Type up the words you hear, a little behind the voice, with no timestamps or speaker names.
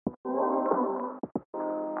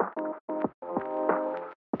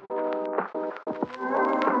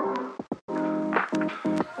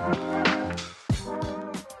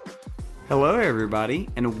Hello, everybody,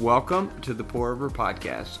 and welcome to the Pour Over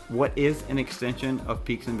Podcast. What is an extension of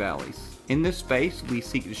Peaks and Valleys? In this space, we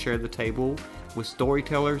seek to share the table with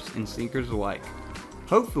storytellers and seekers alike.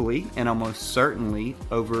 Hopefully, and almost certainly,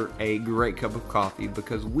 over a great cup of coffee,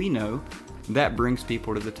 because we know that brings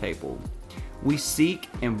people to the table. We seek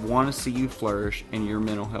and want to see you flourish in your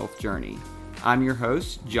mental health journey. I'm your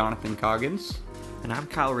host, Jonathan Coggins. And I'm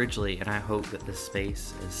Kyle Ridgely, and I hope that this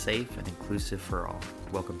space is safe and inclusive for all.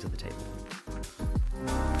 Welcome to the table.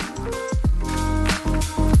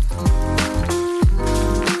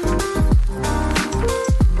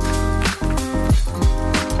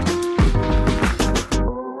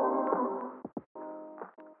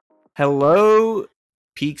 Hello,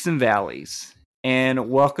 Peaks and Valleys, and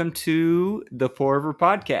welcome to the Pour Over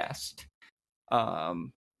Podcast.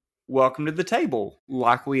 Welcome to the table,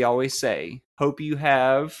 like we always say. Hope you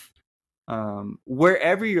have,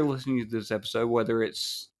 wherever you're listening to this episode, whether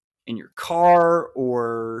it's in your car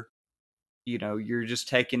or, you're just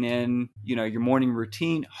taking in, your morning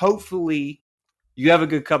routine. Hopefully you have a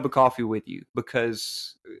good cup of coffee with you,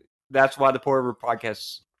 because that's why the Pour Over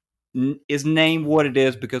Podcast is named what it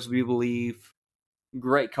is, because we believe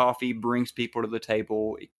great coffee brings people to the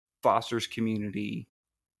table. It fosters community.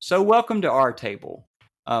 So welcome to our table.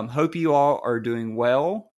 Hope you all are doing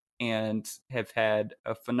well and have had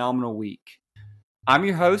a phenomenal week. I'm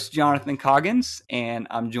your host, Jonathan Coggins, and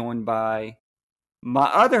I'm joined by my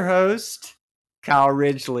other host, Kyle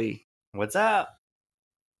Ridgely. What's up?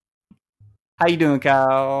 How you doing,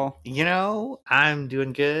 Kyle? I'm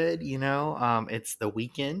doing good. It's the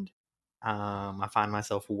weekend. I find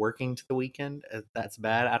myself working to the weekend. That's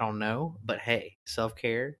bad. I don't know. But hey,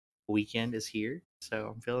 self-care weekend is here.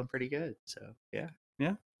 So I'm feeling pretty good. So, yeah.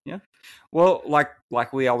 Well,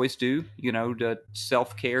 like we always do, the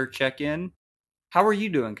self-care check-in. How are you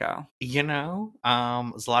doing, Kyle? There's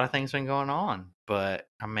a lot of things been going on, but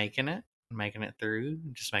I'm making it through.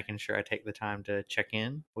 Just making sure I take the time to check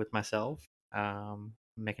in with myself.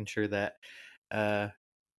 Making sure that I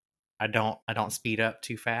don't speed up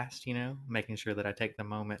too fast, making sure that I take the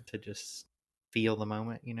moment to just feel the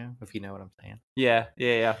moment, if you know what I'm saying.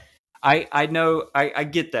 Yeah. I know, I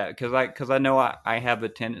get that, because I know I have a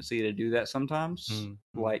tendency to do that sometimes,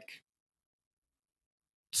 like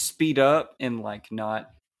speed up and like not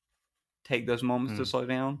take those moments to slow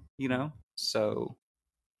down, so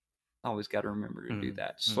I always got to remember to do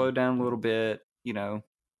that. Slow down a little bit, yeah.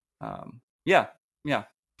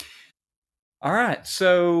 All right,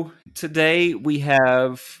 so today we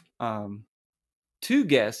have two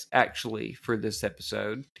guests actually for this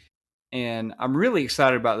episode, and I'm really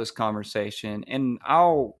excited about this conversation, and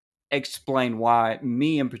I'll explain why.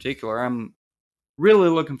 Me in particular, I'm really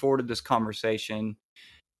looking forward to this conversation.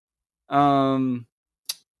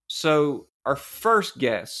 So our first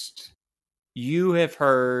guest, you have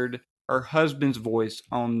heard her husband's voice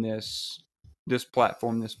on this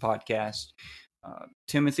platform, this podcast.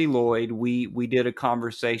 Timothy Lloyd. We did a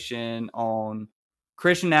conversation on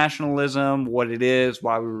Christian nationalism, what it is,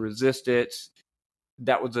 why we resist it.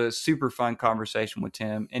 That was a super fun conversation with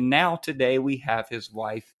Tim. And now today we have his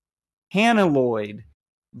wife, Hannah Lloyd,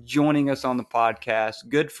 joining us on the podcast.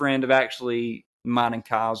 Good friend of actually mine and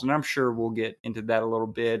Kyle's, and I'm sure we'll get into that a little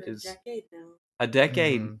bit. A decade now. A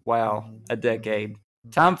decade. Mm-hmm. Wow. Mm-hmm. A decade.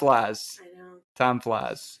 Time flies. I know. Time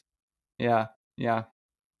flies. Yeah.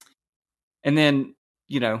 And then,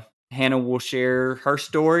 Hannah will share her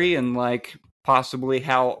story and like possibly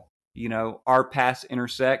how, our paths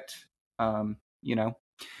intersect.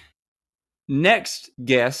 Next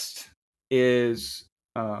guest is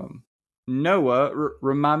Noah.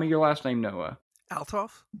 Remind me your last name, Noah.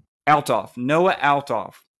 Altoff. Noah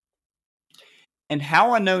Altoff. And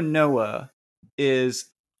how I know Noah is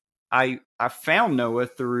I found Noah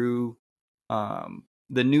through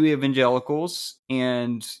the New Evangelicals,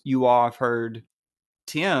 and you all have heard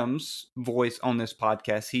Tim's voice on this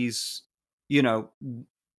podcast. He's,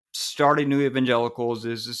 started New Evangelicals,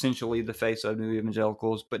 is essentially the face of New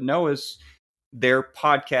Evangelicals, but Noah's their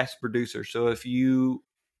podcast producer. So if you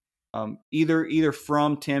either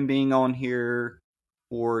from Tim being on here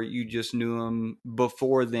or you just knew him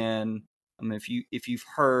before then, if you've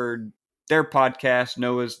heard their podcast,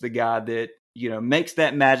 Noah's the guy that makes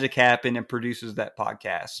that magic happen and produces that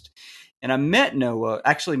podcast. And I met Noah,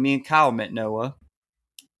 actually me and Kyle met Noah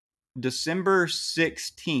December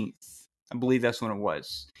 16th, I believe that's when it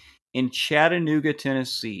was, in Chattanooga,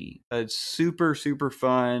 Tennessee. A super, super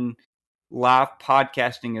fun live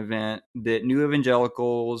podcasting event that New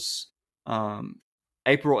Evangelicals,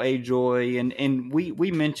 April Ajoy, and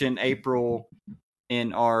we mentioned April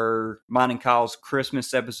in our mine and Kyle's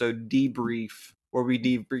Christmas episode debrief where we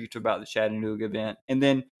debriefed about the Chattanooga event. And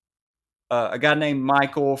then a guy named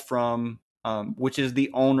Michael from, which is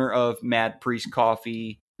the owner of Mad Priest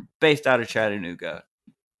Coffee, based out of Chattanooga.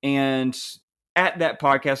 And at that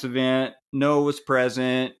podcast event, Noah was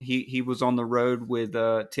present. He was on the road with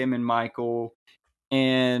Tim and Michael.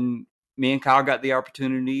 And me and Kyle got the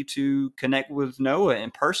opportunity to connect with Noah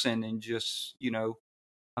in person and just,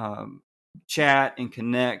 chat and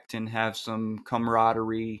connect and have some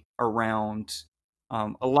camaraderie around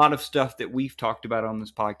a lot of stuff that we've talked about on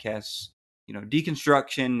this podcast,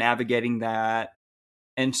 deconstruction, navigating that.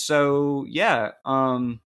 And so,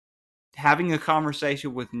 having a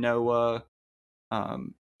conversation with Noah,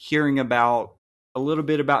 hearing about a little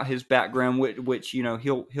bit about his background, which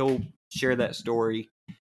he'll share that story.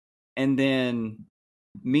 And then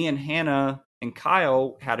me and Hannah and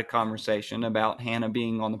Kyle had a conversation about Hannah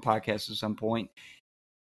being on the podcast at some point.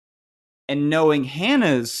 And knowing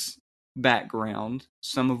Hannah's background,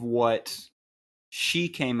 some of what she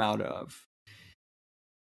came out of,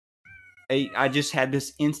 I just had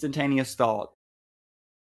this instantaneous thought.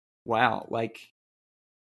 Wow,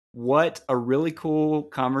 what a really cool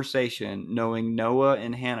conversation, knowing Noah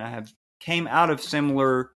and Hannah came out of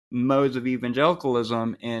similar modes of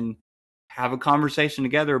evangelicalism and have a conversation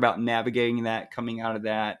together about navigating that, coming out of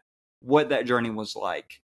that, what that journey was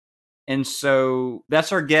like. And so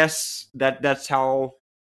that's our guess. That's how,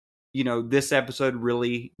 this episode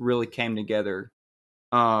really, really came together.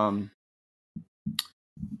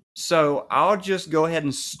 So I'll just go ahead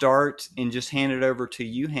and start and just hand it over to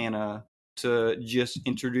you, Hannah, to just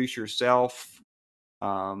introduce yourself,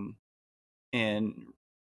 and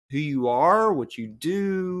who you are, what you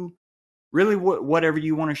do, really whatever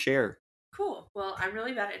you want to share. Cool. Well, I'm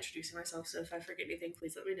really bad at introducing myself, so if I forget anything,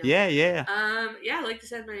 please let me know. Yeah. Like I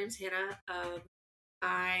said, my name's Hannah.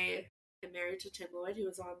 I am married to Tim Lloyd, who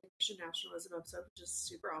was on the Christian nationalism episode, which is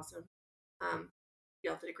super awesome.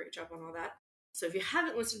 Y'all did a great job on all that. So if you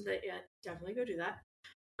haven't listened to that yet, definitely go do that.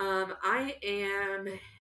 I am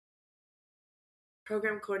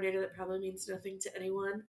program coordinator. That probably means nothing to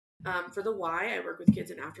anyone. For the Y, I work with kids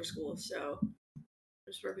in after school, so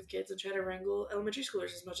just work with kids and try to wrangle elementary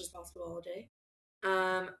schoolers as much as possible all day.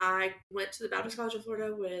 I went to the Baptist College of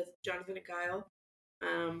Florida with Jonathan and Kyle.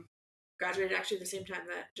 Graduated actually the same time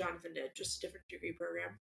that Jonathan did, just a different degree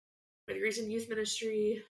program. My degree's in youth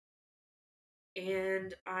ministry,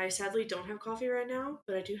 and I sadly don't have coffee right now,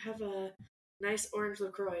 but I do have a nice orange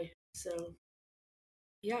LaCroix. So,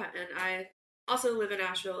 yeah, and I also live in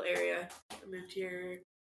Asheville area. I moved here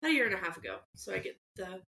about a year and a half ago, so I get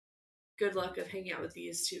the good luck of hanging out with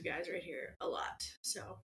these two guys right here a lot.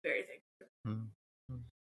 So, very thankful.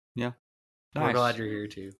 Yeah. Nice. We're glad you're here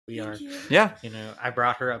too. We are. Yeah. I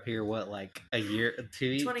brought her up here, a year,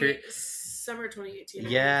 2 summer 2018.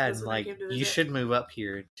 Yeah, and you should move up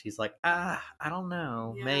here. She's like, I don't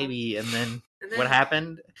know, maybe. And then what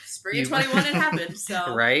happened? Spring of 21 it happened,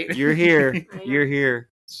 so. Right? You're here. You're here.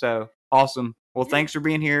 So, awesome. Well, thanks for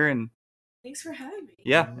being here. And thanks for having me.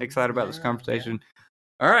 Yeah, excited about this conversation.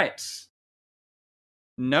 Yeah. All right.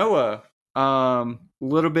 Noah, a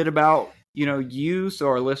little bit about you, so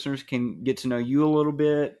our listeners can get to know you a little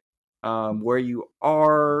bit, where you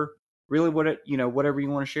are, really whatever you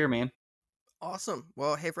want to share, man. Awesome.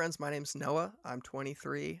 Well, hey friends, my name's Noah. I'm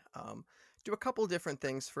 23. Do a couple different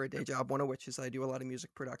things for a day job, one of which is I do a lot of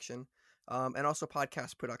music production, and also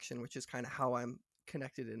podcast production, which is kind of how I'm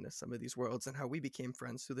connected into some of these worlds and how we became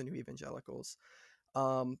friends through the New Evangelicals.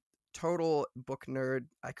 Total book nerd.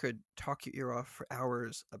 I could talk your ear off for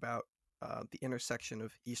hours about the intersection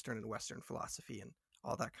of Eastern and Western philosophy and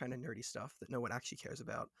all that kind of nerdy stuff that no one actually cares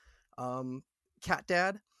about. Cat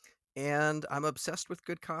dad, and I'm obsessed with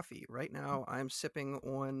good coffee. Right now, I'm sipping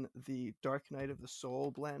on the Dark Night of the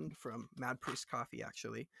Soul blend from Mad Priest Coffee,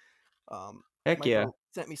 actually. Heck Michael yeah.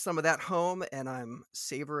 Sent me some of that home, and I'm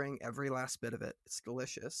savoring every last bit of it. It's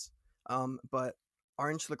delicious. But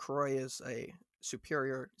Orange LaCroix is a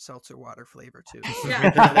superior seltzer water flavor too.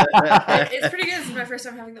 Yeah, it's pretty good. This is my first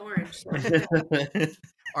time having the orange. So.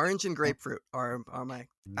 Orange and grapefruit are my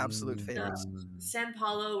absolute favorites. San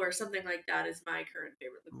Paulo or something like that is my current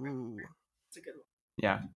favorite. Ooh, it's a good one.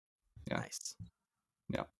 Yeah. Nice.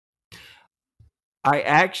 Yeah. I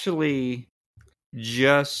actually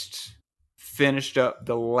just finished up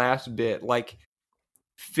the last bit,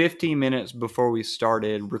 15 minutes before we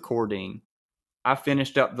started recording. I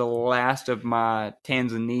finished up the last of my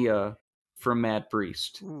Tanzania from Mad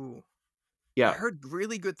Priest. Ooh. Yeah. I heard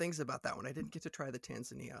really good things about that one. I didn't get to try the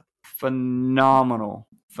Tanzania. Phenomenal.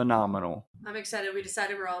 I'm excited. We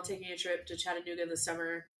decided we're all taking a trip to Chattanooga this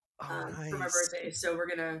summer nice. for my birthday, so we're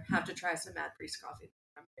going to have to try some Mad Priest coffee.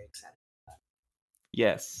 I'm very excited about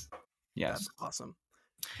Yes. That's awesome.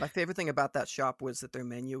 My favorite thing about that shop was that their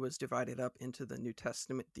menu was divided up into the New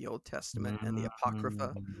Testament, the Old Testament, and the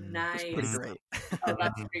Apocrypha. Nice. It's pretty great. Oh,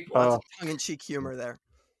 that's pretty cool. Lots of tongue-in-cheek humor there.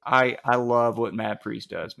 I love what Mad Priest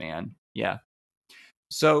does, man. Yeah.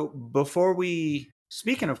 So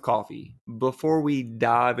speaking of coffee, before we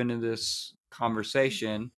dive into this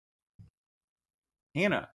conversation,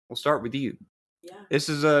 Hannah, we'll start with you. Yeah. This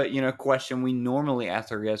is a question we normally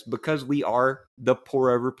ask our guests because we are the Pour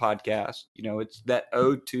Over podcast. It's that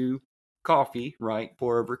ode to coffee, right?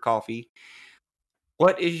 Pour Over coffee.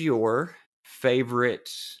 What is your favorite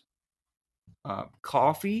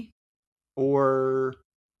coffee or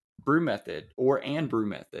brew method and brew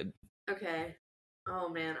method? Okay. Oh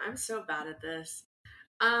man, I'm so bad at this.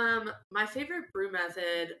 My favorite brew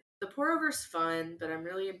method, the pour over's fun, but I'm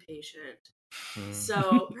really impatient.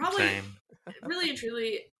 So probably, Same. really and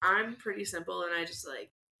truly, I'm pretty simple, and I just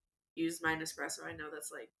like use my Nespresso. I know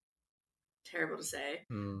that's like terrible to say,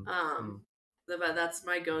 but that's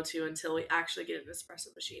my go-to until we actually get an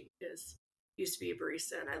espresso machine. Because I used to be a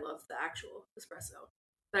barista, and I love the actual espresso.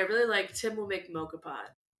 But I really like Tim will make mocha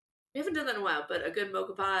pot. We haven't done that in a while, but a good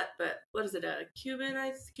mocha pot. But what is it? A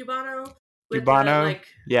Cubano with the, like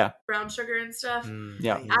yeah, brown sugar and stuff.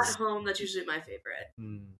 Yeah, at home that's usually my favorite.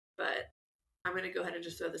 But I'm gonna go ahead and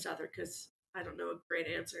just throw this out there because I don't know a great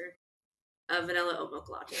answer. A vanilla oat milk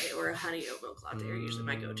latte or a honey oat milk latte are usually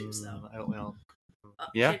my go-to. So oat milk.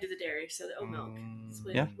 Can't do the dairy, so the oat milk is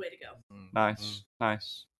the way to go. Nice.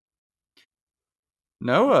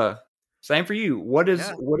 Noah, same for you. What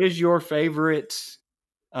is your favorite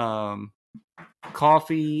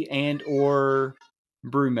coffee and or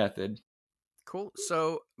brew method? Cool.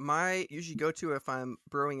 So my usually go-to if I'm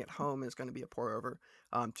brewing at home is going to be a pour over,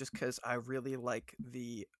 just because I really like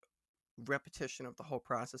the repetition of the whole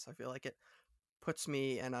process. I feel like it puts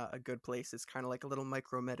me in a good place. It's kind of like a little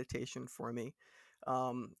micro meditation for me.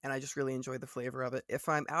 And I just really enjoy the flavor of it. If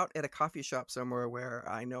I'm out at a coffee shop somewhere where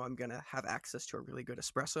I know I'm going to have access to a really good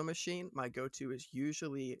espresso machine, my go-to is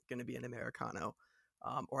usually going to be an Americano.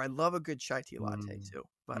 Or I love a good chai tea latte too,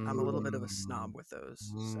 but I'm a little bit of a snob with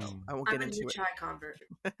those, so I won't get into it. I'm a chai convert.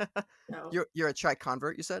 So. You're a chai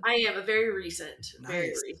convert, you said? I am a very recent,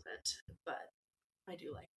 but I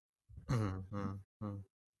do like it.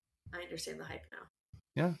 I understand the hype now.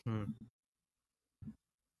 Yeah.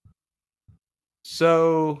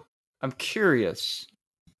 So I'm curious.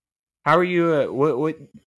 How are you? What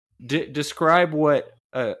describe what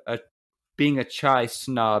being a chai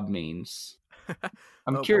snob means?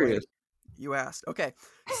 I'm curious. Boy. You asked. Okay,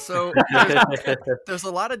 so there's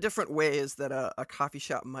a lot of different ways that a coffee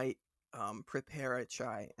shop might prepare a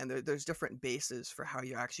chai, and there's different bases for how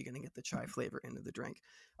you're actually going to get the chai flavor into the drink.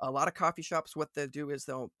 A lot of coffee shops, what they'll do is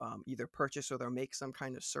they'll either purchase or they'll make some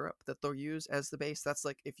kind of syrup that they'll use as the base. That's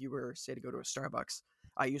like if you were, say, to go to a Starbucks.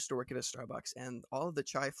 I used to work at a Starbucks, and all of the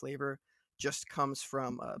chai flavor just comes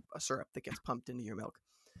from a syrup that gets pumped into your milk.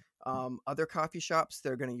 Other coffee shops,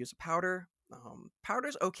 they're going to use a powder.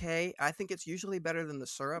 Powder's okay. I think it's usually better than the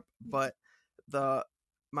syrup, but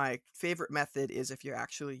my favorite method is if you're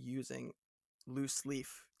actually using loose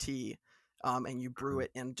leaf tea, and you brew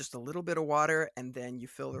it in just a little bit of water, and then you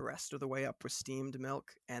fill the rest of the way up with steamed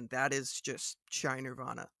milk, and that is just chai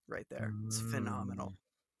nirvana right there. It's phenomenal.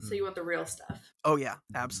 So you want the real stuff? Oh yeah,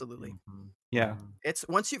 absolutely. Yeah. It's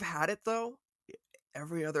once you've had it though,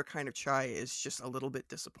 every other kind of chai is just a little bit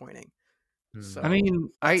disappointing. So I mean,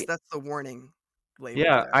 that's the warning label.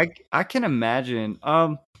 Yeah, I can imagine.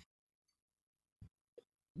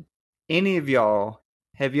 Any of y'all,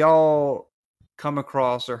 have y'all come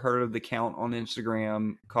across or heard of the account on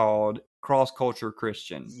Instagram called Cross Culture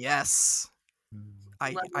Christian? Yes.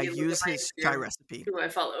 I use his chai recipe. Who I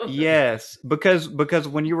follow. Yes, because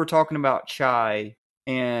when you were talking about chai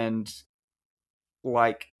and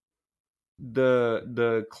like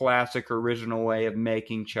the classic original way of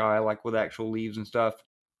making chai, like with actual leaves and stuff,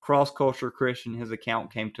 Cross Culture Christian, his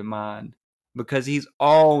account came to mind because he's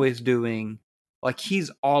always doing, like, he's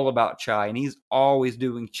all about chai, and he's always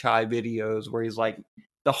doing chai videos where he's like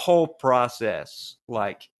the whole process,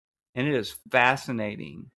 like, and it is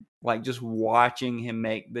fascinating, like just watching him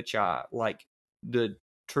make the chai, like the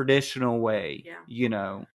traditional way, you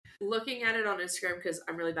know. Looking at it on Instagram, because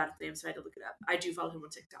I'm really bad at names, so I had to look it up. I do follow him on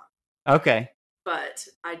TikTok. Okay. But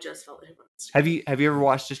I just followed him on Instagram. Have you ever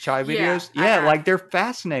watched his chai videos? Yeah, like they're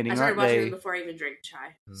fascinating. I started aren't watching they? them before I even drank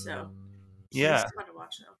chai. So yeah, it's fun to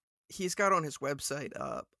watch though. He's got on his website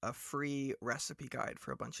a free recipe guide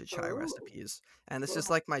for a bunch of chai recipes, and this is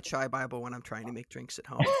like my chai Bible when I'm trying to make drinks at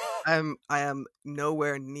home. I am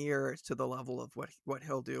nowhere near to the level of what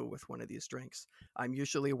he'll do with one of these drinks. I'm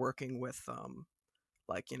usually working with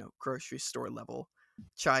like, grocery store level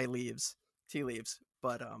tea leaves.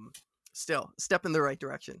 But still, step in the right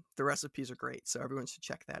direction. The recipes are great, so everyone should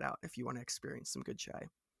check that out if you want to experience some good chai.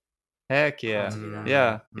 Heck yeah. to do that.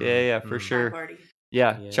 Yeah, for Chai sure. party.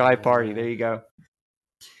 Yeah, chai party. Yeah. There you go.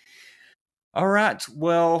 All right.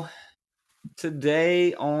 Well,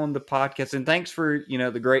 today on the podcast, and thanks for,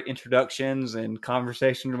 the great introductions and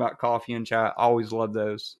conversation about coffee and chai. I always love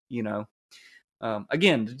those,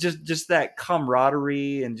 again, just that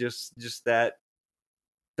camaraderie and just that,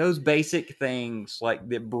 those basic things like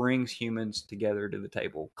that brings humans together to the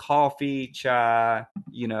table. Coffee, chai,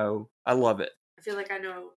 I love it. I feel like I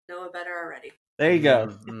know Noah better already. There you go.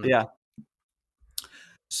 Mhm. Yeah.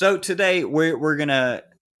 So today we're gonna,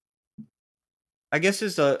 I guess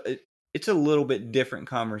it's a little bit different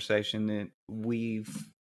conversation than we've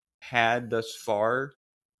had thus far,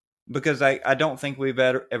 because I don't think we've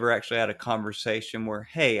ever actually had a conversation where,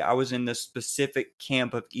 hey, I was in this specific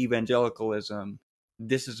camp of evangelicalism.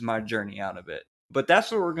 This is my journey out of it. But that's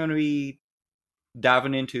what we're going to be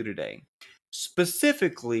diving into today.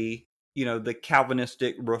 Specifically, the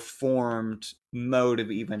Calvinistic Reformed mode of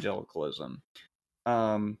evangelicalism.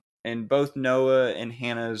 And both Noah and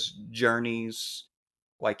Hannah's journeys,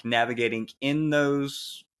 like navigating in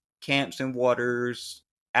those camps and waters,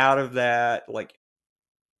 out of that, like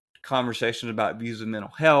conversations about views of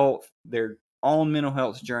mental health, their own mental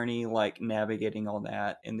health journey, like navigating all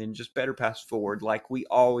that, and then just better pass forward, like we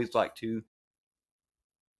always like to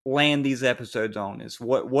land these episodes on, is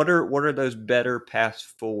what are those better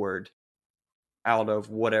paths forward out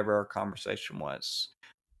of whatever our conversation was.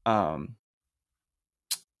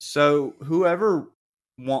 So whoever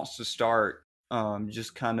wants to start,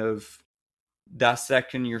 just kind of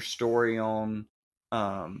dissecting your story on,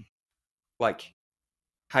 like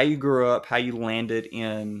how you grew up, how you landed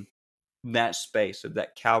in that space of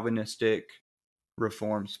that Calvinistic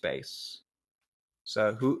Reform space.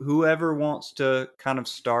 So whoever wants to kind of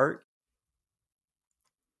start.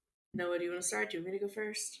 Noah, do you want to start? Do you want me to go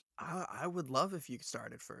first? I would love if you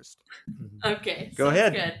started first. Okay, Go sounds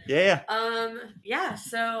ahead. Good. Yeah. Yeah.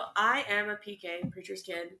 So I am a PK, preacher's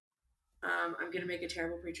kid. I'm gonna make a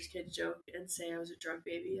terrible preacher's kid joke and say I was a drunk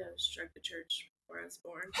baby. I was drunk to church before I was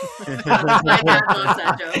born. My dad loves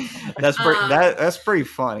that joke. That's pretty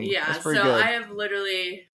funny. Yeah. That's pretty So good. I have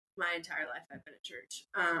literally my entire life I've been at church.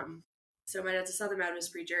 So my dad's a Southern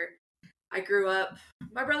Baptist preacher. I grew up.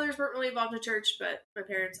 My brothers weren't really involved in church, but my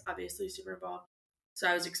parents obviously super involved. So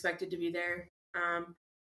I was expected to be there.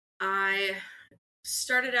 I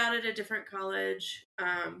started out at a different college,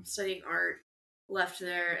 studying art, left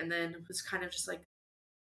there, and then was kind of just like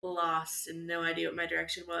lost and no idea what my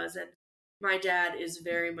direction was. And my dad is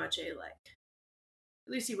very much a like,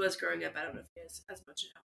 at least he was growing up. I don't know if he is as much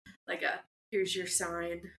now. Like here's your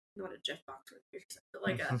sign, not a Jeff Foxworth, here's your sign, but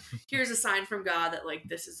like here's a sign from God that like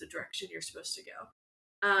this is the direction you're supposed to go.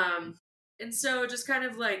 And so just kind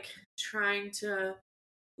of like trying to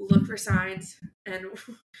look for signs and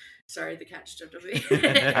sorry, the cat just jumped over me.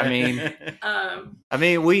 I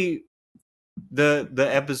mean, we the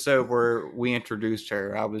episode where we introduced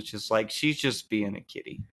her, I was just like, she's just being a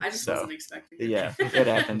kitty. I just wasn't expecting it. Yeah, it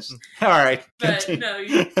happens. All right. But no,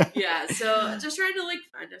 yeah. So just trying to like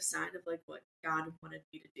find a sign of like what God wanted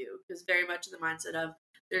me to do, because very much in the mindset of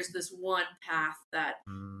there's this one path that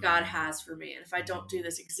God has for me, and if I don't do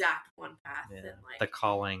this exact one path, then like the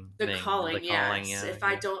calling, yes. If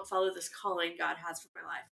I don't follow this calling God has for my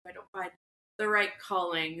life, if I don't find the right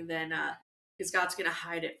calling, then because God's gonna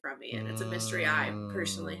hide it from me, and it's a mystery I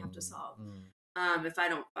personally have to solve. If I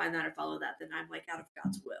don't find that or follow that, then I'm like out of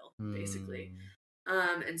God's will, basically.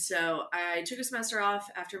 And so I took a semester off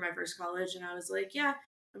after my first college, and I was like, yeah,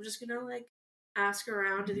 I'm just gonna like ask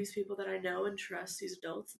around to these people that I know and trust, these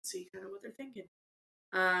adults, and see kind of what they're thinking.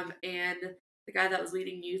 And the guy that was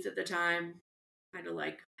leading youth at the time kind of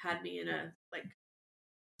like had me in a like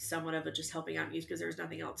somewhat of a just helping out youth because there was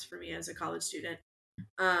nothing else for me as a college student.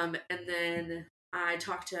 And then I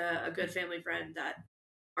talked to a good family friend that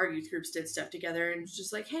our youth groups did stuff together, and was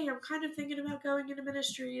just like, hey, I'm kind of thinking about going into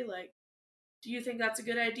ministry. Like, do you think that's a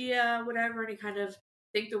good idea? Whatever. And he kind of,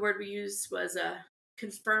 I think the word we used was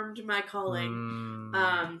confirmed my calling.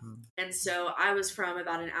 And so I was from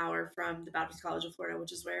about an hour from the Baptist College of Florida,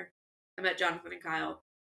 which is where I met Jonathan and Kyle.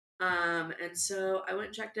 And so I went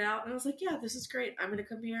and checked it out, and I was like, yeah, this is great. I'm going to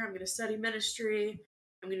come here. I'm going to study ministry.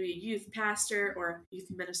 I'm going to be a youth pastor or youth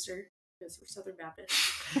minister, because we're Southern Baptist.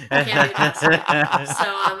 I can't be a pastor. So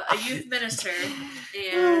I'm a youth minister,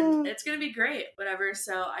 and it's going to be great, whatever.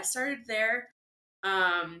 So I started there.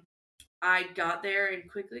 I got there and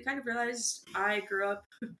quickly kind of realized I grew up,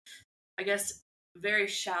 I guess, very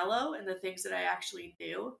shallow in the things that I actually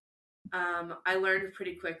knew. I learned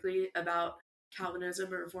pretty quickly about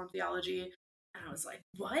Calvinism or Reformed theology, and I was like,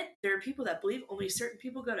 what? There are people that believe only certain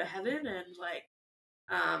people go to heaven, and like,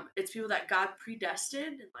 it's people that God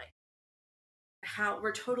predestined, and like, how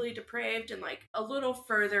we're totally depraved, and like a little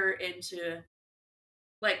further into,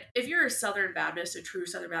 like, if you're a Southern Baptist, a true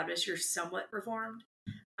Southern Baptist, you're somewhat Reformed.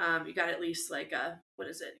 You got at least like what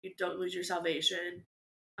is it? You don't lose your salvation.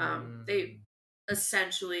 They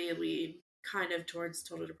essentially lead kind of towards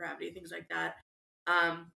total depravity, things like that.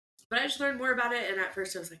 But I just learned more about it, and at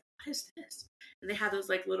first I was like, what is this? And they had those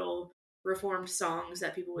like little Reformed songs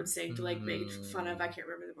that people would sing to like make fun of. I can't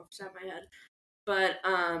remember them off the top of my head. But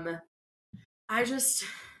I just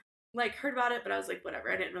like heard about it, but I was like,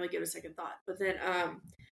 whatever. I didn't really give it a second thought. But then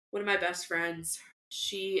one of my best friends,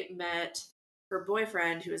 she met her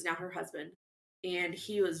boyfriend, who is now her husband, and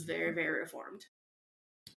he was very, very Reformed.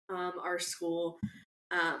 Our school,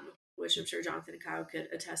 which I'm sure Jonathan and Kyle could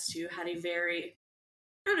attest to, had a very,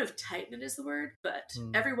 I don't know if tight-knit is the word, but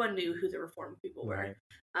everyone knew who the Reformed people were.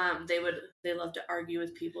 Right. They loved to argue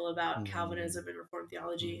with people about Calvinism and Reformed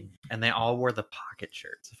theology. And they all wore the pocket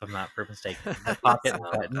shirts, if I'm not mistaken. The pocket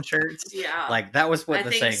button shirts. Yeah. Like, that was what I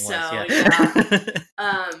the think saying so,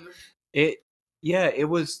 was. Yeah. It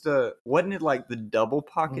was wasn't it like the double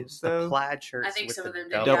pockets though? The plaid shirts. I think with some the of them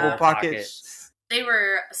did, double yeah. pockets.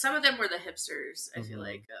 Some of them were the hipsters, I feel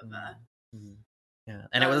like, of yeah.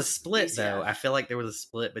 And it was a split DCF. though. I feel like there was a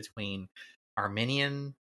split between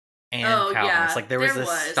Arminian and Oh, Calvinist. yeah, Like there was there a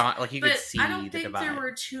was. like you but could see I don't the think divide. there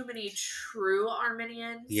were too many true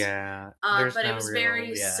Arminians. Yeah. But no it was real-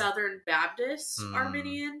 very yeah. Southern Baptist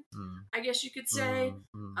Arminian, I guess you could say.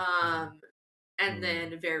 And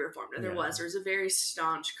then very Reformed. And there was a very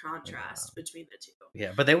staunch contrast between the two.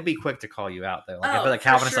 Yeah, but they would be quick to call you out though. Like I Oh, feel like for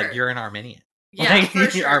Calvinists, sure. like you're an Arminian. Yeah, Like, for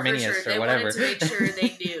sure. Arminians or They whatever. wanted to make sure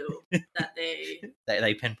they knew that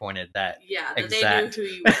They pinpointed that. that exact. they knew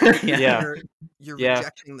who you were. Yeah. You're Yeah.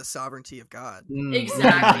 rejecting the sovereignty of God.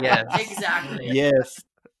 Exactly. Yes. Exactly. Yes.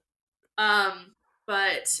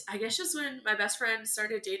 But I guess just when my best friend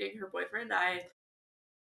started dating her boyfriend, I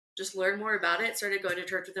just learned more about it, started going to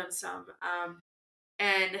church with them some.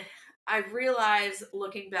 And I realized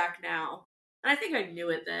looking back now, and I think I knew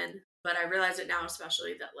it then, but I realize it now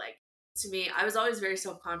especially, that like, to me, I was always very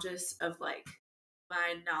self-conscious of like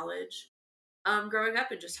my knowledge growing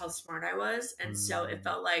up and just how smart I was. And so it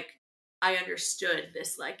felt like I understood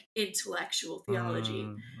this like intellectual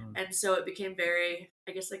theology. And so it became very,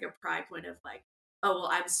 I guess, like a pride point of like, oh, well,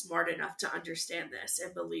 I'm smart enough to understand this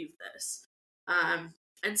and believe this.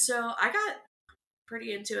 And so I got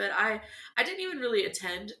pretty into it. I didn't even really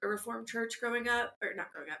attend a Reformed church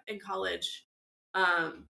in college.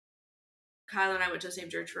 Kyle and I went to the same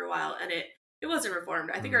church for a while, and it wasn't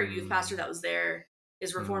Reformed. I think our youth pastor that was there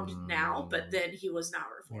is Reformed now, but then he was not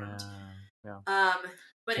Reformed. Yeah.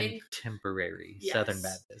 But Contemporary Yes. Southern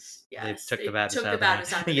Baptists. Yes, They took they the Baptist took out the of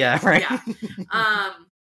Baptist there. out of Yeah, it. right. Yeah.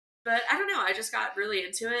 But I don't know. I just got really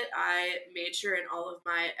into it. I made sure in all of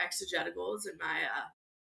my exegeticals and my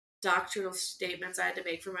doctrinal statements I had to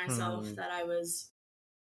make for myself that I was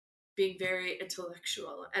being very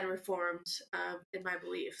intellectual and Reformed in my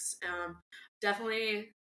beliefs.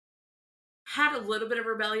 Definitely had a little bit of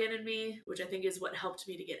rebellion in me, which I think is what helped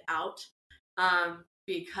me to get out.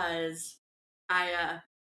 Because I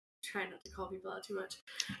try not to call people out too much.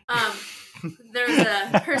 There was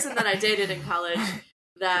a person that I dated in college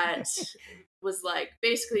that was like,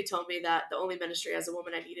 basically told me that the only ministry as a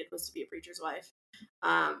woman I needed was to be a preacher's wife.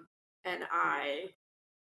 And I,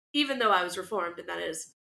 even though I was Reformed, and that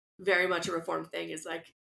is very much a Reformed thing, is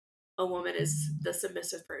like a woman is the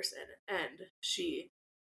submissive person and she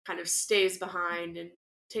kind of stays behind and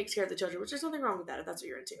takes care of the children, which there's nothing wrong with that if that's what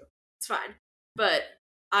you're into. It's fine. But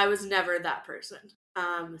I was never that person.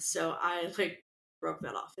 So I like broke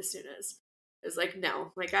that off as soon as it was like,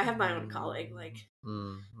 no, like I have my own calling. Like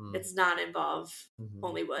it's not involve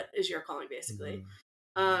only what is your calling, basically.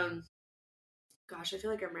 Gosh, I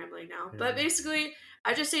feel like I'm rambling now. Yeah. But basically,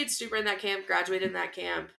 I just stayed super in that camp, graduated in that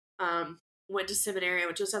camp, went to seminary. I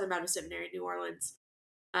went to a Southern Baptist seminary in New Orleans.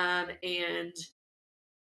 And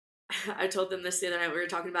I told them this the other night, we were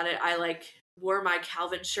talking about it. I like wore my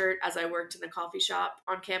Calvin shirt as I worked in the coffee shop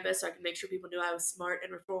on campus so I could make sure people knew I was smart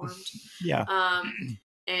and Reformed. Yeah.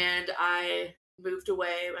 And I moved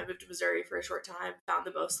away. I moved to Missouri for a short time, found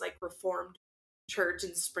the most like Reformed church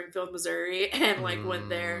in Springfield, Missouri, and like went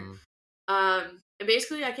there. And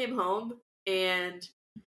basically I came home and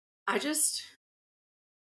I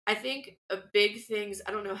think a big thing,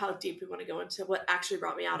 I don't know how deep we want to go into what actually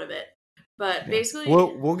brought me out of it, But Yeah. basically,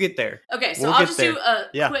 We'll get there. okay, so we'll I'll get just there. do a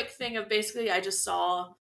Yeah. quick thing of basically I just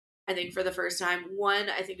saw, I think for the first time, one,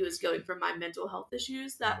 I think it was going from my mental health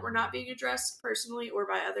issues that were not being addressed personally or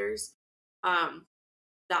by others.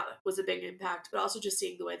 That was a big impact, but also just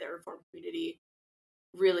seeing the way the Reformed community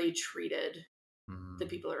really treated the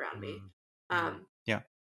people around me. Yeah.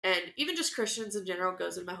 And even just Christians in general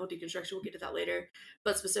goes in my whole deconstruction. We'll get to that later.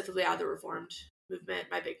 But specifically out of the Reformed movement,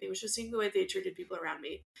 my big thing was just seeing the way they treated people around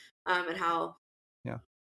me, and how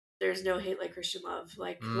there's no hate like Christian love,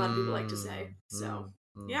 like a lot of people like to say. So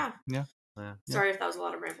yeah. Sorry if that was a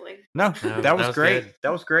lot of rambling. No, No, that was was great. good.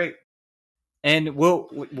 That was great. And we'll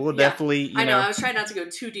Yeah. definitely, I know. I was trying not to go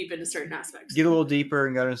too deep into certain aspects. get a little deeper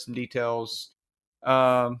and go into some details.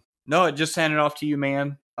 No, just hand it off to you,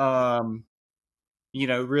 man.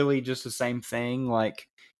 Really just the same thing. Like,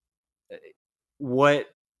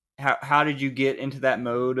 how did you get into that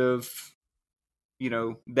mode of,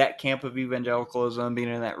 that camp of evangelicalism, being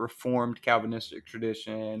in that Reformed Calvinistic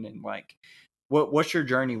tradition, and like, what's your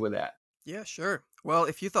journey with that? Yeah, sure. Well,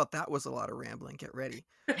 if you thought that was a lot of rambling, get ready.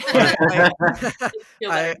 Feel better.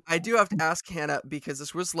 I do have to ask Hannah, because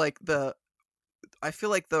this was like I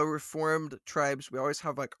feel like the Reformed tribes, we always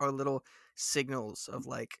have like our little signals of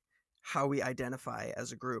like how we identify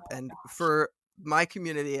as a group. And for my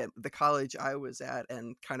community at the college I was at,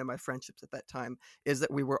 and kind of my friendships at that time, is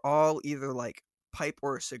that we were all either like pipe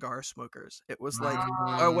or cigar smokers. It was like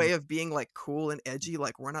our way of being like cool and edgy,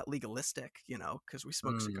 like we're not legalistic, because we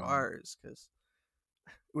smoke cigars. Because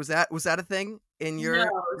was that a thing in your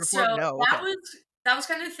Reformed? No, that was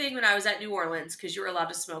kind of the thing when I was at New Orleans, because you were allowed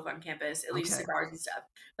to smoke on campus, at least cigars and stuff.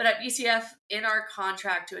 But at BCF, in our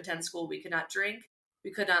contract to attend school, we could not drink,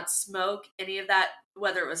 we could not smoke, any of that,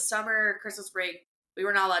 whether it was summer, Christmas break, we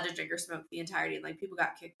were not allowed to drink or smoke the entirety. And like people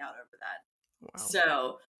got kicked out over that. Wow.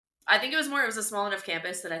 So I think it was a small enough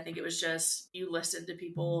campus that I think it was just you listened to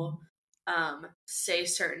people say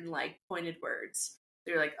certain like pointed words.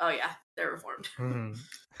 You're like, oh yeah, they're Reformed.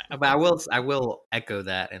 But I will echo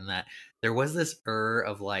that, in that there was this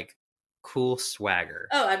of like cool swagger.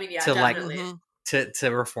 Oh, I mean, yeah, to definitely. like to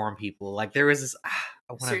Reform people. Like there was this, I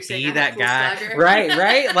So want you're to saying be I that have cool guy, swagger?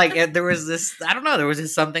 right? Like there was this, I don't know, there was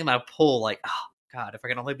just something that I pull, like, oh God, if I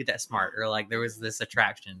can only be that smart, or like there was this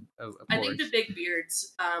attraction. Of I course. think the big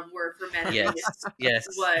beards were for men. Yes.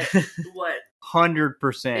 What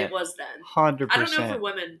 100%. it was then. 100%. I don't know for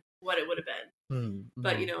women what it would have been,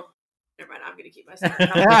 but never mind. I'm gonna keep my secret.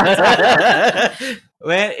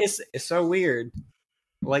 Man, it's so weird.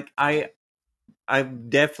 Like I'm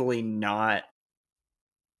definitely not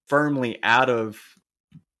firmly out of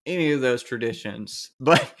any of those traditions,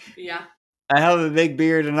 but Yeah, I have a big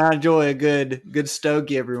beard and I enjoy a good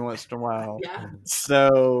stogie every once in a while. yeah.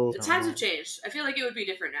 So The times have changed. I feel like it would be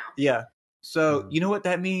different now. yeah. So you know what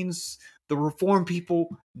that means? The Reformed people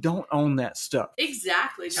don't own that stuff.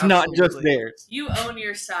 Exactly. It's not just Absolutely. theirs. You own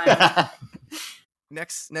your side.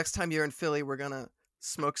 Next time you're in Philly, we're gonna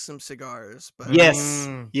smoke some cigars, but Yes.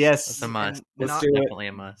 Yes. That's a must. Let's not- do it. Definitely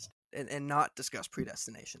a must. and not discuss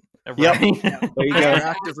predestination. Yep. Right. There you I go. am Active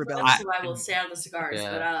active rebellion. so I will stay on the cigars.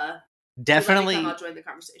 Yeah. But Definitely, I'll join the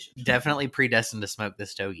conversation. definitely predestined to smoke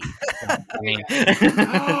this stogie. I mean,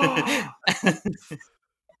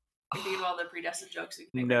 You think of all the predestined jokes you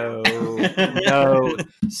can make No, right no.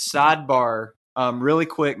 Sidebar. Really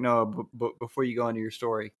quick, Noah, before you go into your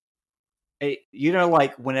story. Hey,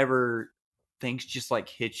 like whenever things just like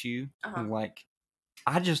hit you, Uh-huh. like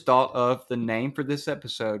I just thought of the name for this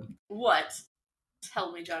episode: now. What?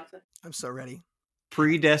 Tell me, Jonathan. I'm so ready.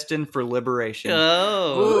 "Predestined for Liberation."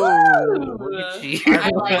 oh, Ooh. look at you. I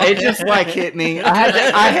like It just like hit me. I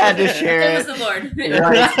had to share It was it. the Lord. Right.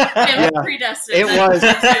 It was Yeah. predestined. It was.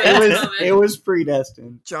 It It was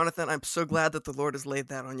predestined. Jonathan, I'm so glad that the Lord has laid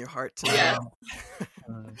that on your heart tonight. Yeah.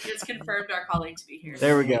 It's confirmed our calling to be here.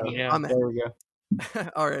 There we go. Yeah. Amen. There we go.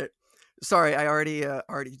 All right. Sorry, I already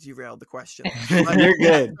derailed the question. You're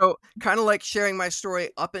good. So, kind of like sharing my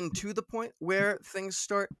story up and to the point where things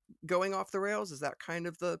start going off the rails. Is that kind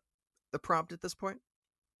of the prompt at this point?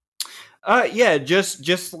 Yeah,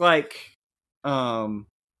 just like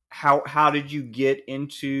how did you get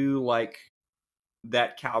into like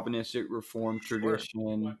that Calvinistic Reformed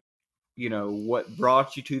tradition? What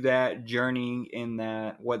brought you to that, journeying in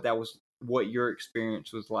that, what your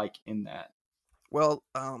experience was like in that. Well,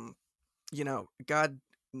 God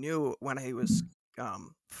knew when He was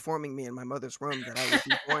forming me in my mother's womb that I would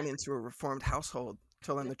be born into a Reformed household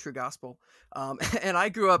to learn the true gospel. And I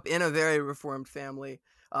grew up in a very Reformed family.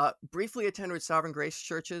 Briefly attended Sovereign Grace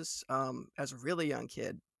churches as a really young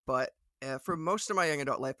kid, but for most of my young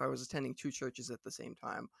adult life, I was attending two churches at the same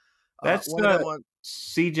time. That's One of them on.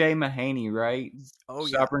 C.J. Mahaney, right? Oh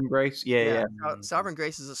yeah, Sovereign Grace. Yeah, yeah. Sovereign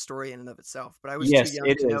Grace is a story in and of itself, but I was Yes, too young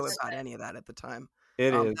it to know is. about any of that at the time.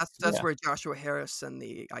 It is. That's Yeah. where Joshua Harris and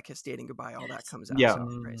the I Kiss Dating Goodbye, all that comes out. Yeah.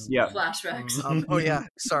 Sovereign Grace. Yeah. Flashbacks. Oh yeah,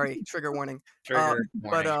 sorry, trigger warning. Trigger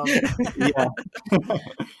But warning. Yeah.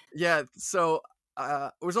 yeah, so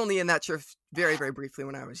I was only in that church very, very briefly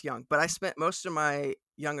when I was young, but I spent most of my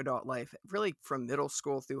young adult life, really from middle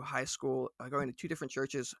school through high school, going to two different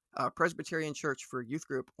churches, Presbyterian Church for youth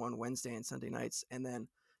group on Wednesday and Sunday nights, and then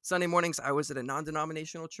Sunday mornings I was at a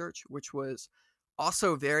non-denominational church, which was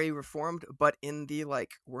also very reformed, but in the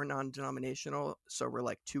like, we're non-denominational, so we're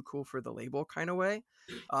like too cool for the label kind of way.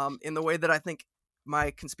 In the way that I think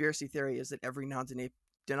my conspiracy theory is that every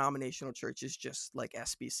non-denominational church is just like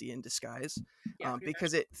SBC in disguise,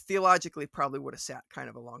 because it theologically probably would have sat kind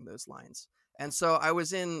of along those lines. And so I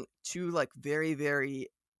was in two like very, very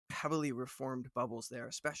heavily reformed bubbles there,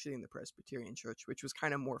 especially in the Presbyterian Church, which was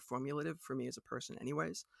kind of more formulative for me as a person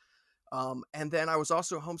anyways. And then I was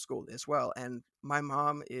also homeschooled as well. And my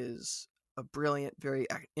mom is a brilliant, very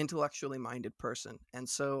intellectually minded person. And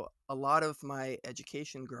so a lot of my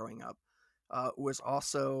education growing up was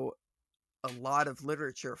also a lot of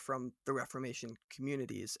literature from the Reformation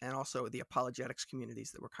communities and also the apologetics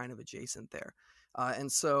communities that were kind of adjacent there.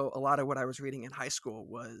 And so a lot of what I was reading in high school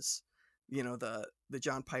was, the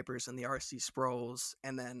John Pipers and the R.C. Sproul's,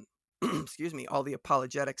 and then excuse me, all the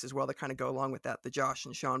apologetics as well that kind of go along with that. The Josh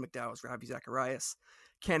and Sean McDowell's, Ravi Zacharias,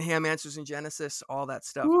 Ken Ham Answers in Genesis, all that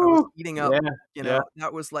stuff. I was eating up,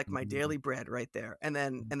 that was like my daily bread right there. And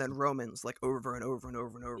then Romans like over and over and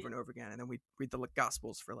over and over and over again. And then we read the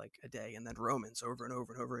Gospels for like a day, and then Romans over and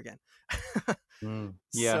over and over again.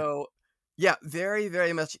 So yeah, very,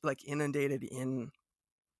 very much like inundated in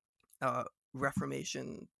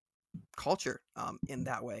Reformation culture in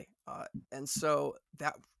that way. And so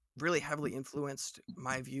that really heavily influenced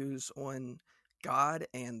my views on God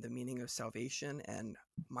and the meaning of salvation and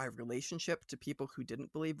my relationship to people who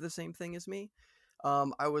didn't believe the same thing as me.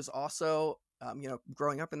 I was also,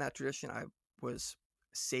 growing up in that tradition, I was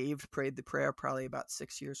saved, prayed the prayer probably about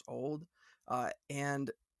 6 years old,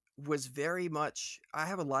 and was very much, I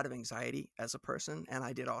have a lot of anxiety as a person, and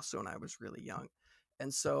I did also when I was really young.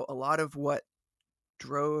 And so a lot of what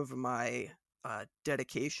drove my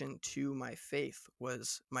dedication to my faith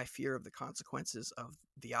was my fear of the consequences of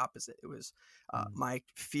the opposite. It was my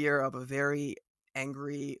fear of a very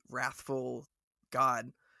angry, wrathful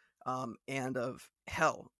God, and of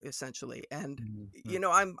hell, essentially. And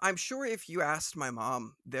I'm sure if you asked my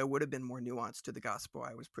mom, there would have been more nuance to the gospel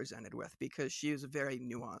I was presented with, because she is a very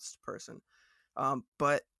nuanced person.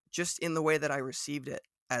 But just in the way that I received it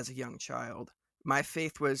as a young child, my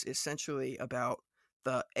faith was essentially about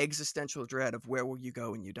the existential dread of where will you go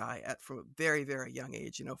when you die from a very, very young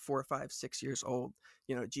age, 4, 5, 6 years old.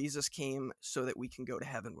 Jesus came so that we can go to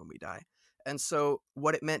heaven when we die. And so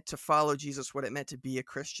what it meant to follow Jesus, what it meant to be a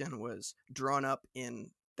Christian, was drawn up in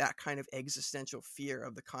that kind of existential fear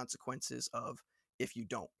of the consequences of if you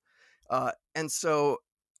don't. And so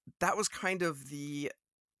that was kind of the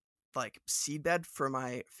like seedbed for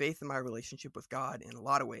my faith and my relationship with God in a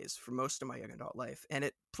lot of ways for most of my young adult life. And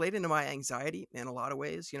it played into my anxiety in a lot of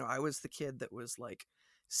ways. I was the kid that was like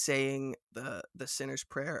saying the sinner's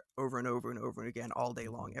prayer over and over and over again all day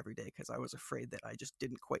long every day, because I was afraid that I just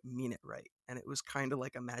didn't quite mean it right. And it was kind of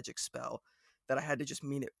like a magic spell that I had to just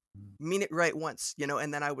mean it right once,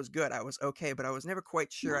 and then I was good. I was okay, but I was never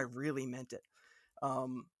quite sure I really meant it.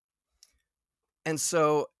 And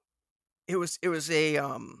so it was a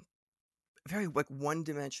very like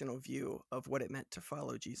one-dimensional view of what it meant to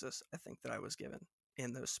follow Jesus, I think, that I was given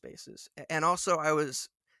in those spaces. And also I was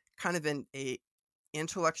kind of a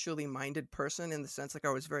intellectually minded person, in the sense like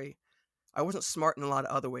I wasn't smart in a lot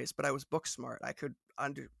of other ways, but I was book smart. I could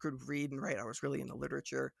read and write. I was really into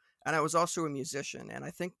literature, and I was also a musician. And I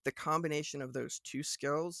think the combination of those two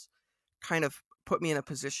skills kind of put me in a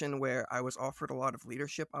position where I was offered a lot of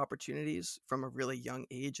leadership opportunities from a really young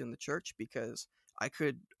age in the church, because I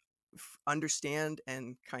could understand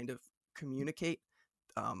and kind of communicate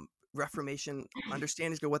Reformation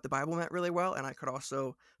understandings of what the Bible meant really well, and I could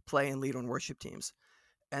also play and lead on worship teams.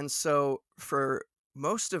 And so for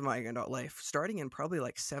most of my adult life, starting in probably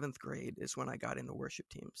like 7th grade is when I got into worship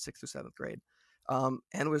team, 6th or 7th grade,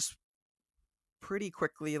 and was pretty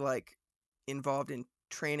quickly like involved in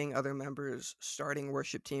training other members, starting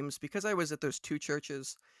worship teams, because I was at those two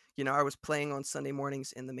churches. I was playing on Sunday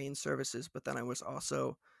mornings in the main services, but then I was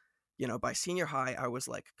also, by senior high, I was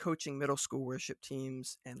like coaching middle school worship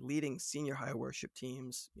teams and leading senior high worship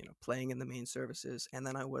teams, playing in the main services. And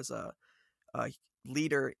then I was a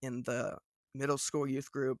leader in the middle school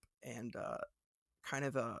youth group and kind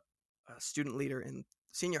of a student leader in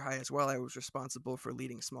senior high as well. I was responsible for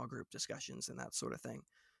leading small group discussions and that sort of thing.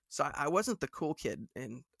 So I wasn't the cool kid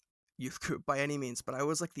in youth group by any means, but I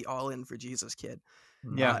was like the all in for Jesus kid.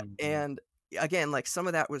 Yeah. And again, like some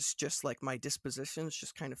of that was just like my dispositions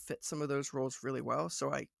just kind of fit some of those roles really well.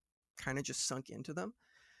 So I kind of just sunk into them.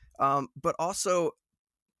 But also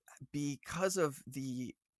because of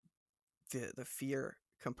the fear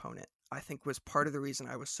component, I think was part of the reason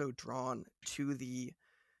I was so drawn to the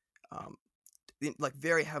like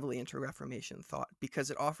very heavily into Reformation thought, because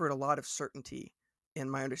it offered a lot of certainty in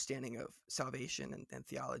my understanding of salvation and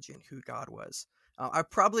theology and who God was. I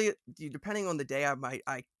probably, depending on the day,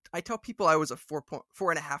 I tell people I was a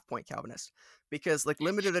 4.5 point Calvinist, because like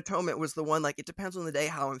limited atonement was the one, like it depends on the day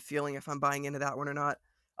how I'm feeling if I'm buying into that one or not.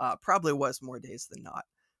 Probably was more days than not,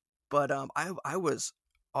 but I was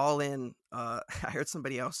all in. I heard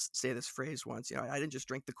somebody else say this phrase once. I didn't just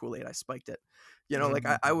drink the Kool-Aid, I spiked it. Like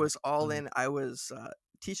I was all in. I was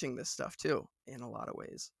teaching this stuff too in a lot of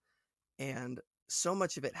ways, and so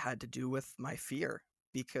much of it had to do with my fear,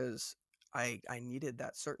 because I needed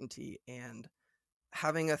that certainty, and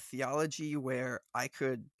having a theology where I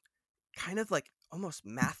could kind of like almost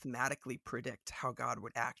mathematically predict how God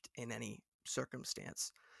would act in any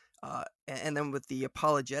circumstance. And then with the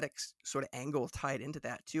apologetics sort of angle tied into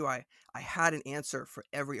that too, I had an answer for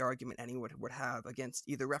every argument anyone would have against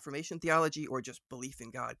either Reformation theology or just belief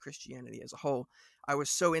in God, Christianity as a whole. I was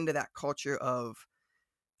so into that culture of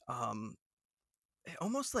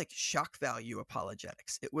almost like shock value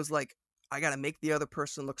apologetics. It was like, I got to make the other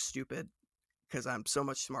person look stupid because I'm so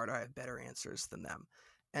much smarter. I have better answers than them.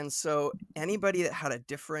 And so anybody that had a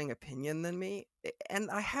differing opinion than me, and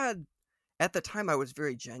at the time, I was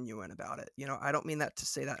very genuine about it. I don't mean that to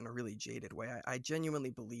say that in a really jaded way. I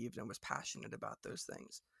genuinely believed and was passionate about those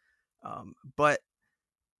things. But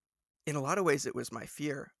in a lot of ways, it was my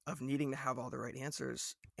fear of needing to have all the right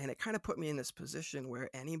answers. And it kind of put me in this position where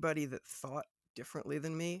anybody that thought differently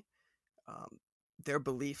than me, their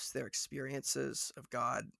beliefs, their experiences of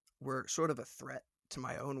God were sort of a threat to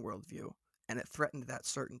my own worldview, and it threatened that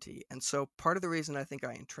certainty. And so part of the reason I think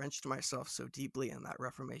I entrenched myself so deeply in that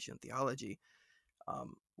Reformation theology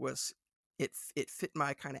was it fit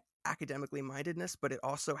my kind of academically mindedness, but it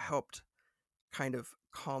also helped kind of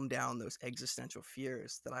calm down those existential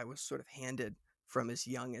fears that I was sort of handed from as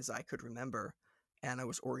young as I could remember, and I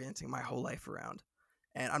was orienting my whole life around.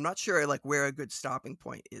 And I'm not sure like where a good stopping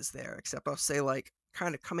point is there, except I'll say like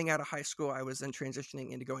kind of coming out of high school, I was then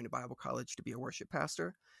transitioning into going to Bible college to be a worship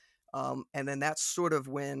pastor. And then that's sort of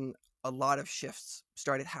when a lot of shifts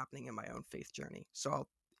started happening in my own faith journey. So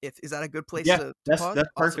is that a good place to pause? That's Awesome.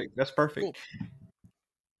 perfect. That's perfect. Cool.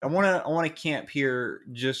 I want to camp here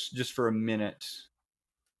just for a minute.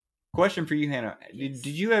 Question for you, Hannah. Yes.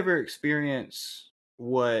 Did you ever experience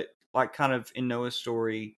what, like kind of in Noah's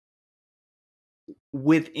story,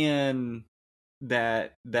 within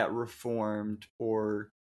that Reformed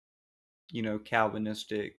or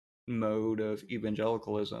Calvinistic mode of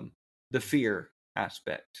evangelicalism, the fear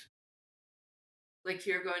aspect? Like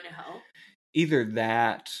fear of going to hell? Either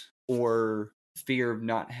that or fear of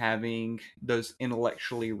not having those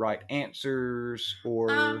intellectually right answers, or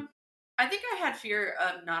I think I had fear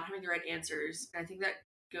of not having the right answers. And I think that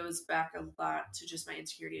goes back a lot to just my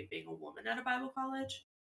insecurity of being a woman at a Bible college,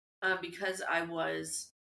 because I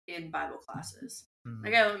was in Bible classes.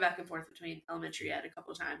 Like I went back and forth between elementary ed a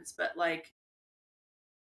couple times, but like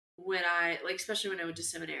when especially when I went to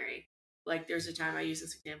seminary, like there's a time I use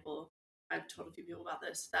this example. I've told a few people about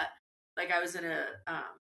this, that like I was in a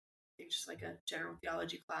just like a general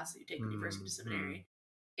theology class that you take when you first get to seminary,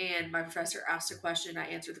 and my professor asked a question, I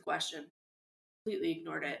answered the question, completely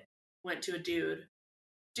ignored it, went to a dude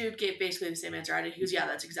gave basically the same answer I did. He goes, yeah,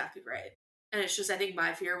 that's exactly right. And it's just, I think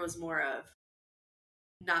my fear was more of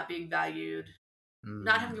not being valued,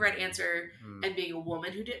 not having the right answer, and being a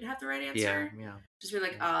woman who didn't have the right answer. Yeah. Just being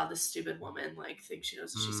like, this stupid woman, like, thinks she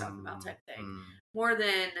knows what she's talking about type thing. More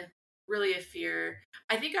than really a fear.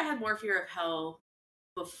 I think I had more fear of hell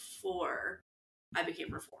before I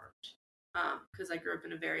became Reformed. Because I grew up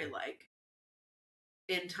in a very, like,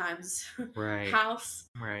 end times house.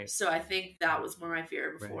 Right. So I think that was more my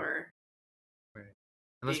fear before. Right.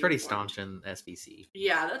 And that's pretty staunch in SBC.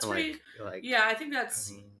 Yeah, that's pretty. Yeah, I think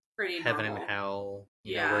that's pretty heaven normal. and hell.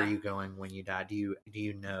 You know, where are you going when you die? Do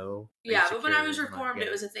you know? Yeah, but when I was Reformed,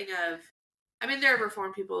 it was a thing of. I mean, there are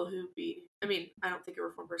Reformed people who I don't think a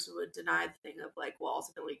Reformed person would deny the thing of like, well,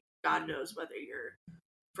 ultimately, God knows whether you're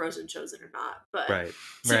frozen chosen or not. But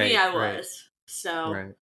to me, I was.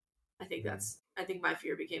 So I think I think my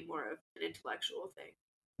fear became more of an intellectual thing.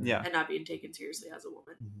 Yeah. and not being taken seriously as a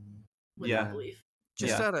woman with Yeah. that belief.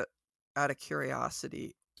 Just Yeah. out of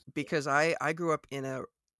curiosity, because I grew up in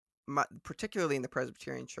particularly in the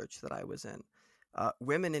Presbyterian church that I was in,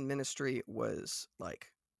 women in ministry was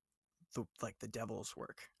like the devil's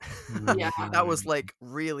work. Yeah. That was like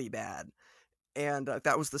really bad, and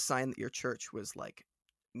that was the sign that your church was like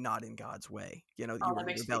not in God's way. You know, that you Oh, were that in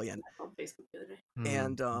makes me rebellion. sad on Facebook the other day.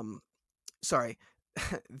 And sorry,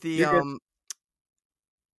 the You're good.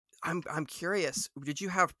 I'm curious. Did you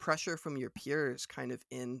have pressure from your peers, kind of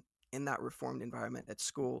in that reformed environment at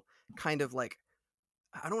school, kind of like,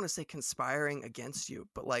 I don't want to say conspiring against you,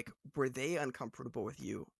 but like, were they uncomfortable with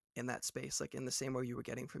you in that space, like in the same way you were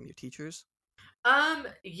getting from your teachers?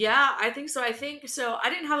 Yeah, I think so. I think so. I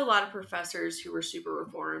didn't have a lot of professors who were super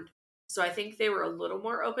reformed, so I think they were a little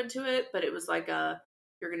more open to it. But it was like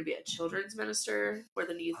you're going to be a children's minister or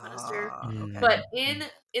the youth minister. Okay. But in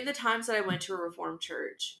the times that I went to a reformed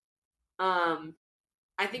church,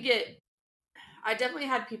 I think I definitely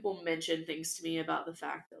had people mention things to me about the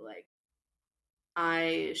fact that like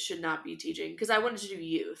I should not be teaching because I wanted to do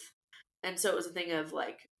youth, and so it was a thing of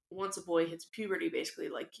like once a boy hits puberty, basically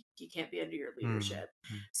like he can't be under your leadership.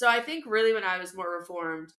 So I think really when I was more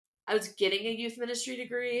reformed, I was getting a youth ministry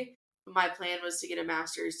degree. But my plan was to get a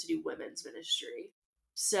master's to do women's ministry.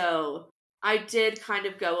 So I did kind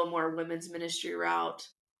of go a more women's ministry route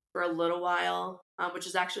for a little while, which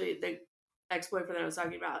is actually the ex-boyfriend that I was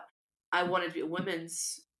talking about. I wanted to be a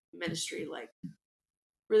women's ministry, like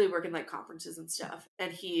really working like conferences and stuff.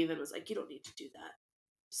 And he even was like, you don't need to do that.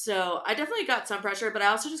 So I definitely got some pressure, but I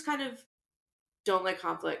also just kind of don't like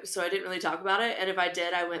conflict. So I didn't really talk about it. And if I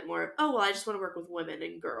did, I went more, oh, well, I just want to work with women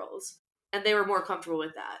and girls. And they were more comfortable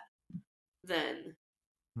with that than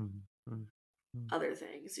other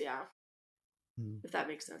things. Yeah. If that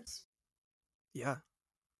makes sense. Yeah.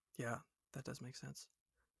 Yeah, that does make sense.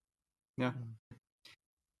 Yeah.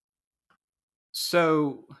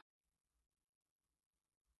 So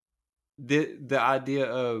the idea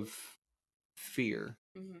of fear,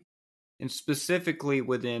 and specifically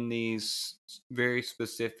within these very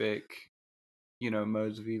specific,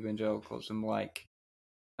 modes of evangelicalism, like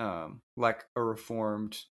a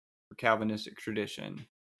reformed or Calvinistic tradition,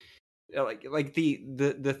 like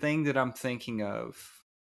the thing that I'm thinking of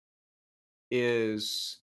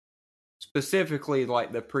is specifically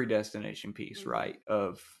like the predestination piece, right,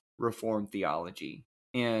 of Reformed theology,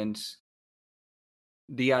 and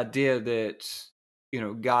the idea that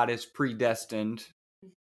God is predestined,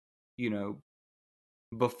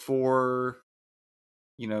 before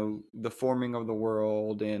the forming of the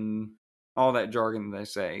world and all that jargon they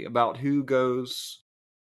say about who goes,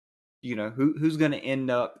 who's going to end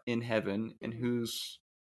up in heaven and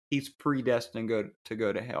he's predestined to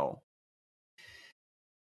go to hell.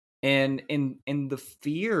 And the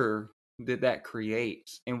fear that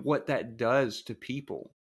creates and what that does to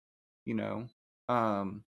people,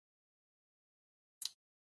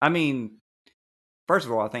 I mean, first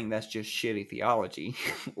of all, I think that's just shitty theology.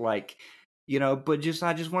 Like, but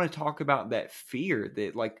I just want to talk about that fear,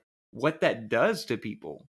 that like what that does to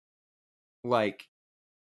people. Like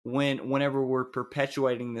whenever we're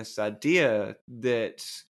perpetuating this idea that,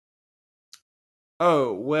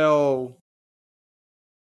 oh, well,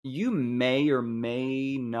 you may or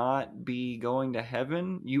may not be going to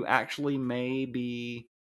heaven. You actually may be,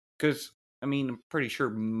 because I mean, I'm pretty sure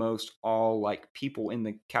most all like people in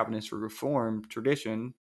the Calvinist or Reformed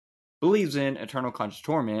tradition believes in eternal conscious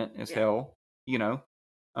torment as hell,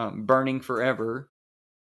 burning forever.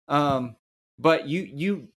 But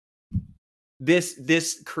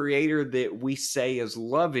this creator that we say is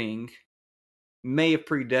loving may have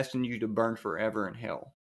predestined you to burn forever in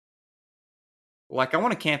hell. Like, I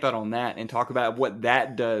want to camp out on that and talk about what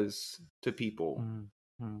that does to people.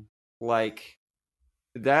 Like,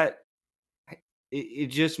 that, it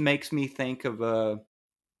just makes me think of a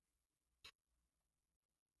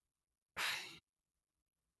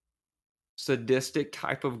sadistic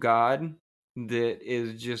type of God that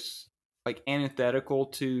is just like antithetical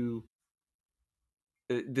to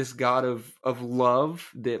this God of love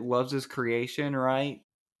that loves his creation, right?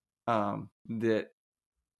 That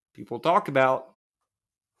people talk about,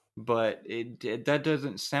 but that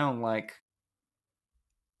doesn't sound like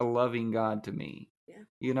a loving God to me.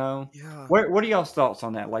 Yeah. Yeah. What are y'all's thoughts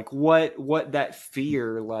on that? Like what that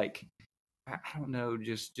fear, like, I don't know,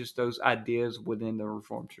 just those ideas within the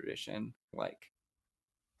Reformed tradition, like,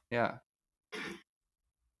 yeah.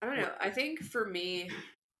 I don't know. I think for me,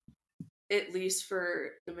 at least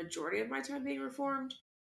for the majority of my time being reformed,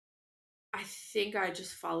 I think I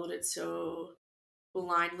just followed it so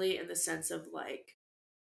blindly in the sense of like,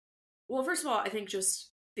 well, first of all, I think just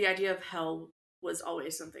the idea of hell was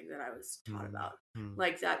always something that I was taught about.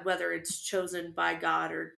 Like that, whether it's chosen by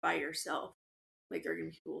God or by yourself, like there are going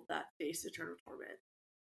to be people that face eternal torment.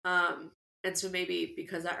 And so maybe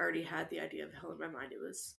because I already had the idea of hell in my mind, it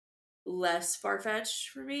was less far-fetched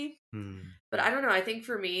for me. But I don't know. I think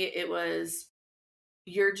for me, it was,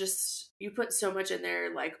 you put so much in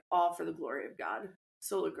there, like all for the glory of God.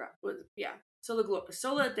 Sola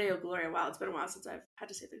Deo Gloria. Wow, it's been a while since I've had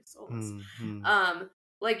to say the solas.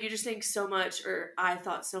 Like you just think so much, or I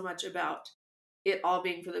thought so much about it all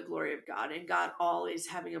being for the glory of God and God always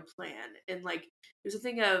having a plan. And like, there's a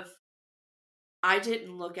thing of, I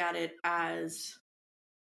didn't look at it as,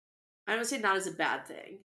 I don't say not as a bad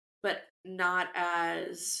thing, but not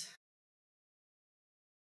as, I'm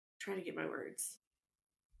trying to get my words.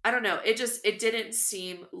 I don't know. It didn't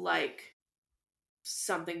seem like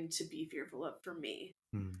something to be fearful of for me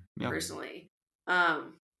personally.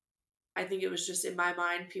 I think it was just in my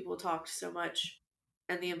mind, people talked so much,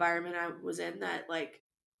 and the environment I was in, that like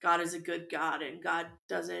God is a good God and God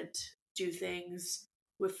doesn't do things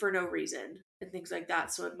for no reason and things like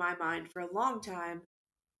that. So in my mind, for a long time,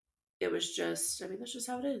 it was just, I mean, that's just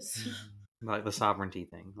how it is. Like the sovereignty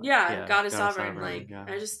thing. Like, yeah, God is sovereign. Like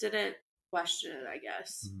I just didn't question it, I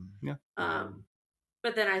guess.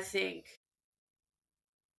 But then I think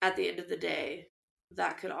at the end of the day,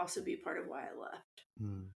 that could also be part of why I left.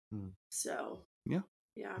 So yeah.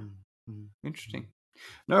 Interesting.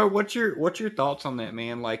 No, what's your thoughts on that,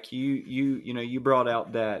 man? Like you brought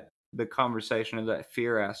out that the conversation of that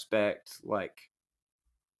fear aspect, like,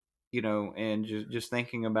 and just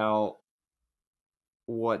thinking about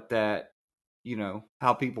what that,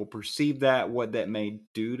 how people perceive that, what that may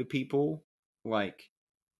do to people, like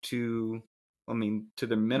to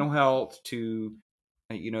their mental health, to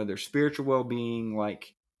their spiritual well-being,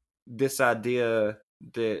 like this idea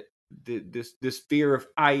that this fear of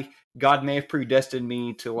God may have predestined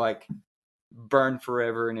me to like burn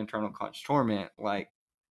forever in eternal conscious torment. Like,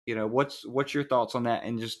 what's your thoughts on that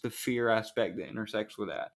and just the fear aspect that intersects with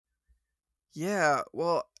that? Yeah,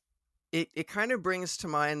 well, it kind of brings to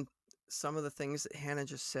mind some of the things that Hannah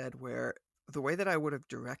just said, where the way that I would have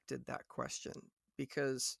directed that question,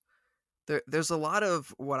 because there's a lot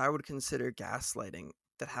of what I would consider gaslighting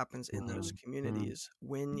that happens in those communities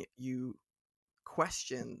when you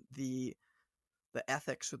question the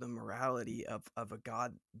ethics or the morality of a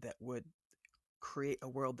God that would create a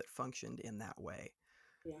world that functioned in that way.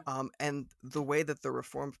 And the way that the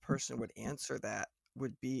Reformed person would answer that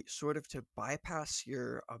would be sort of to bypass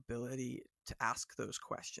your ability to ask those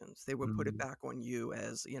questions. They would put it back on you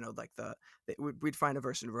as, like we'd find a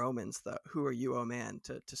verse in Romans, who are you, oh man,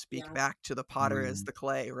 to speak back to the potter as the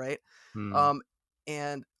clay, right?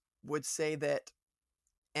 And would say that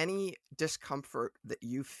any discomfort that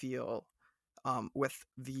you feel with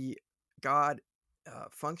the God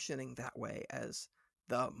functioning that way as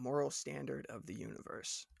the moral standard of the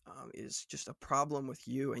universe is just a problem with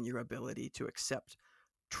you and your ability to accept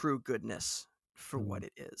true goodness for what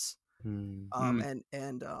it is.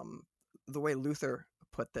 And the way Luther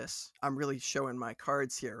put this, I'm really showing my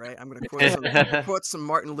cards here, right? I'm going to quote some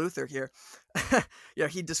Martin Luther here.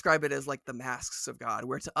 He described it as like the masks of God,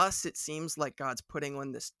 where to us it seems like God's putting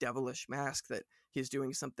on this devilish mask, that he's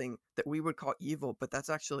doing something that we would call evil, but that's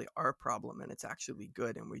actually our problem, and it's actually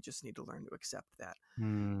good, and we just need to learn to accept that.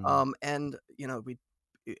 And I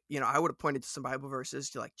would have pointed to some Bible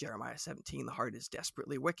verses like Jeremiah 17, the heart is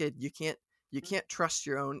desperately wicked. You can't trust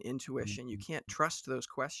your own intuition. You can't trust those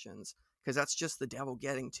questions, because that's just the devil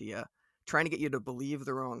getting to you, trying to get you to believe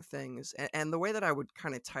the wrong things. And the way that I would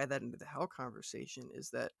kind of tie that into the hell conversation is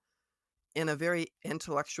that in a very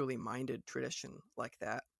intellectually minded tradition like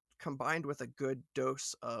that, combined with a good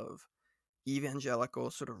dose of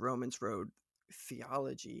evangelical sort of Romans Road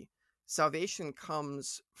theology, salvation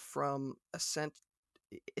comes from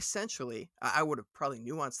essentially, I would have probably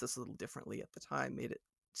nuanced this a little differently at the time, made it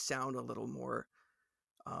sound a little more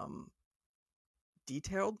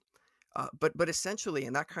detailed. But essentially,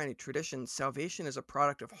 in that kind of tradition, salvation is a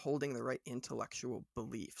product of holding the right intellectual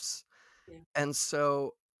beliefs. And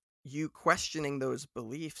so you questioning those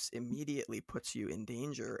beliefs immediately puts you in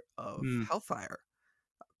danger of hellfire,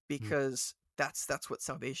 because that's what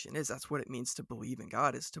salvation is. That's what it means to believe in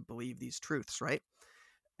God, is to believe these truths, right?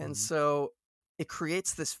 And so it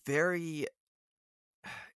creates this it's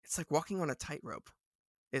like walking on a tightrope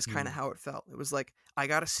is kind of how it felt. It was like, I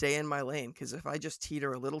got to stay in my lane, because if I just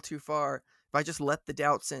teeter a little too far, if I just let the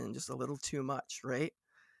doubts in just a little too much, right?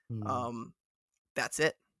 That's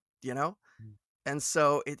it, And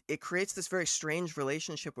so it creates this very strange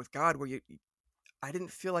relationship with God, where I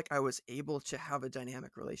didn't feel like I was able to have a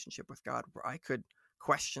dynamic relationship with God where I could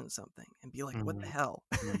question something and be like, what the Mhm. hell?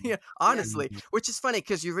 Mhm. Yeah, honestly, Mhm. which is funny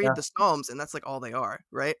because you read Yeah. the Psalms and that's like all they are,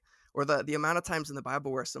 right? Or the amount of times in the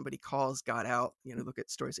Bible where somebody calls God out, look at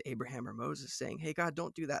stories of Abraham or Moses saying, hey, God,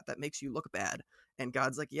 don't do that. That makes you look bad. And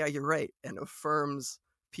God's like, yeah, you're right. And affirms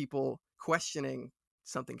people questioning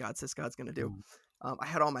something God says God's going to do. Mhm. I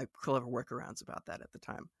had all my clever workarounds about that at the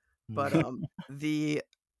time. But Mhm. the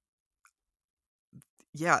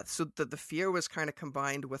yeah, so the fear was kind of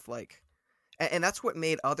combined with like, and that's what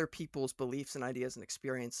made other people's beliefs and ideas and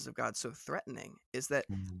experiences of God so threatening, is that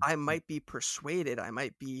Mhm. I might be persuaded, I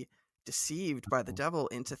might be deceived by the devil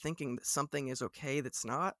into thinking that something is okay that's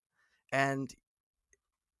not. And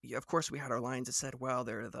of course we had our lines that said, well,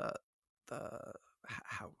 they're the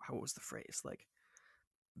how was the phrase, like,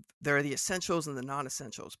 there are the essentials and the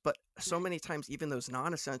non-essentials, but so Mhm. many times even those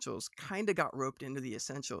non-essentials kind of got roped into the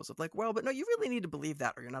essentials of like, well, but no, you really need to believe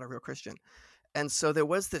that or you're not a real Christian. And so there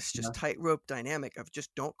was this Yeah. just tightrope dynamic of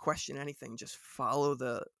just don't question anything, just follow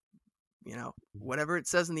the, whatever it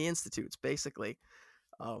says in the institutes, basically.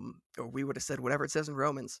 Or we would have said whatever it says in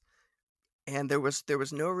Romans. And there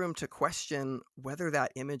was no room to question whether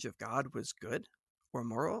that image of God was good or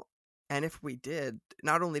moral. And if we did,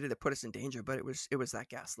 not only did it put us in danger, but it was that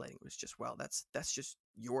gaslighting. It was just, well, that's just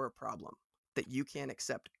your problem, that you can't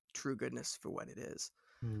accept true goodness for what it is.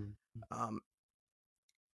 Mhm. Um,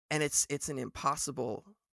 and it's an impossible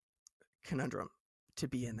conundrum to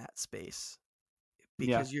be in that space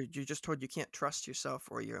Yeah. because you're just told you can't trust yourself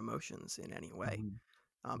or your emotions in any way.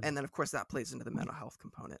 Mhm. And then of course that plays into the mental health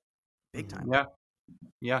component big Mhm. time. Yeah.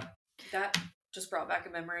 Yeah. That just brought back a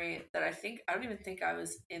memory that I don't even think I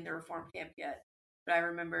was in the reform camp yet, but I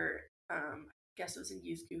remember, I guess it was a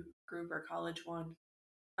youth group or college one,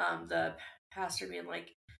 the pastor being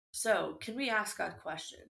like, so can we ask God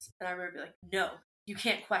questions? And I remember being like, no, you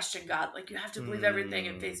can't question God. Like, you have to believe everything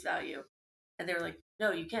at face value. And they were like,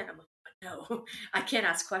 no, you can't. I'm like, no, I can't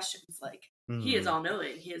ask questions. Like, he is Mhm. all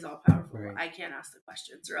knowing, he is all powerful. Right. I can't ask the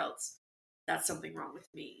questions, or else that's something wrong with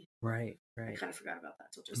me. Right. I Right. kind of forgot about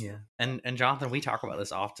that till just Yeah. now. And Jonathan, we talk about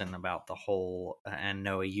this often about the whole, and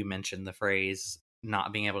Noah, you mentioned the phrase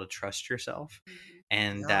not being able to trust yourself,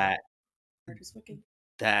 and Yeah. Heart is wicked.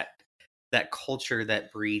 that that culture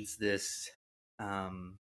that breeds this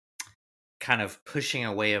um kind of pushing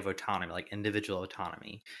away of autonomy, like individual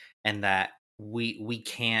autonomy, and that we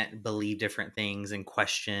can't believe different things and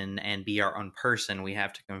question and be our own person. We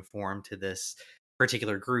have to conform to this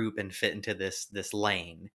particular group and fit into this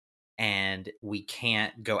lane. And we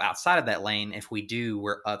can't go outside of that lane. If we do,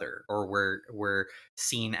 we're other, or we're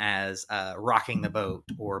seen as rocking the boat,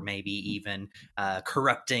 or maybe even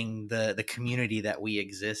corrupting the community that we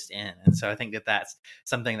exist in. And so I think that that's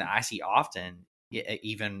something that I see often,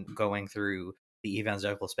 even going through the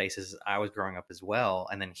evangelical spaces I was growing up as well,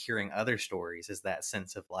 and then hearing other stories, is that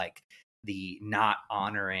sense of like the not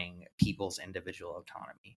honoring people's individual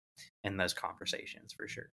autonomy in those conversations, for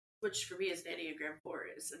sure. Which for me as an Enneagram 4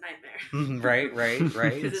 is a nightmare. Right.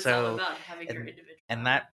 Because it's all about having your and, individual. and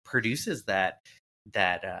that produces that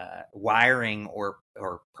wiring or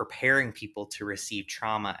preparing people to receive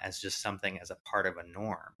trauma as just something as a part of a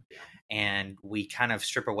norm. Yeah. And we kind of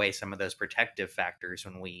strip away some of those protective factors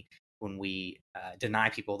when we deny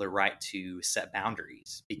people the right to set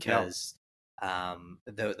boundaries, because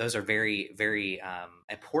those are very, very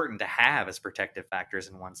important to have as protective factors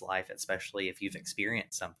in one's life, especially if you've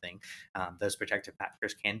experienced something. Those protective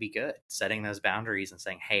factors can be good, setting those boundaries and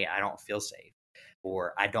saying, hey, I don't feel safe,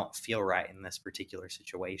 or I don't feel right in this particular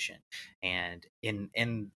situation. And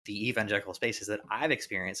in the evangelical spaces that I've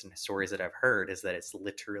experienced and stories that I've heard, is that it's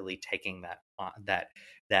literally taking that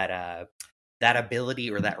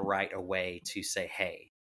ability or that right away to say,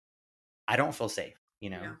 hey, I don't feel safe,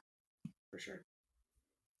 Yeah, for sure.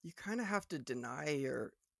 You kind of have to deny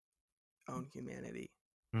your own humanity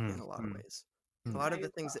in a lot of ways. A lot of the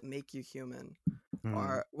things that make you human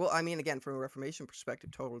are, well, I mean, again, from a Reformation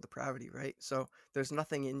perspective, total depravity, right? So there's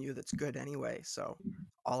nothing in you that's good anyway. So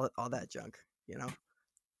all that junk,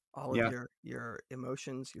 all of Yeah. your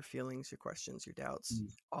emotions, your feelings, your questions, your doubts,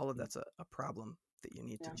 all of that's a problem that you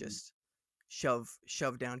need to Yeah. just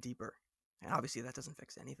shove down deeper. And obviously that doesn't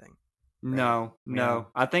fix anything. No,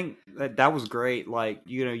 no. I think that was great. Like,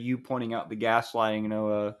 you pointing out the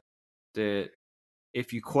gaslighting, that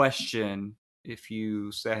if you question, if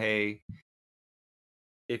you say,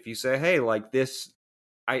 hey, like this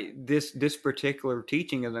particular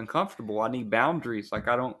teaching is uncomfortable. I need boundaries. Like,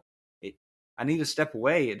 I need to step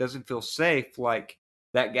away. It doesn't feel safe. Like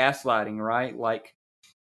that gaslighting, right? Like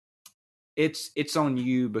it's on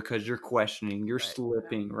you because you're questioning, you're Right.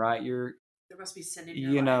 slipping, right? There must be sin in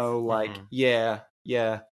your life. Like, yeah.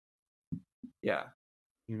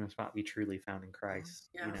 you must not be truly found in Christ,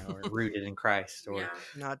 Yeah. you know, or rooted in Christ, or Yeah.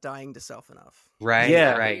 Not dying to self enough. right,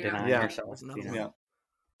 Yeah. right, Yeah. denying Yeah. yourself. Was another You know? one. Yeah.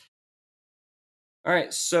 All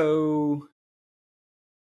right, so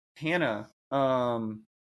Hannah,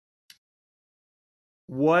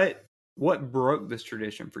 what broke this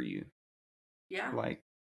tradition for you? Yeah. Like,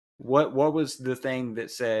 what was the thing that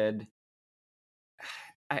said,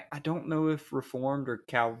 I don't know if Reformed or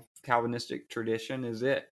Calvinistic tradition is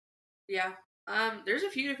it? Yeah. There's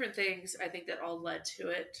a few different things I think that all led to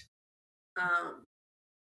it.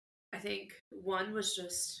 I think one was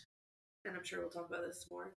just, and I'm sure we'll talk about this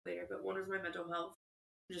more later, but one was my mental health.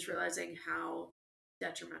 Just realizing how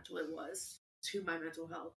detrimental it was to my mental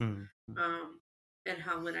health. And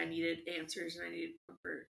how when I needed answers and I needed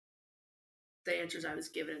comfort, the answers I was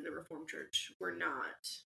given in the Reformed Church were not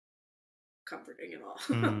comforting at all.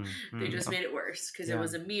 They just made it worse because it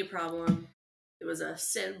was a me problem. It was a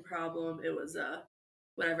sin problem. It was a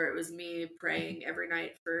whatever. It was me praying every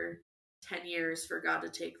night for 10 years for God to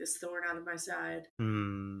take this thorn out of my side.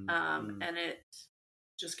 And it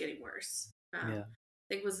just getting worse. I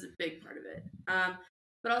think was a big part of it.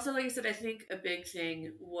 But also, like I said, I think a big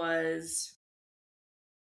thing was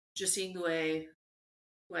just seeing the way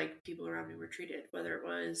like people around me were treated, whether it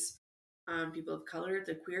was people of color,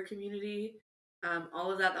 the queer community,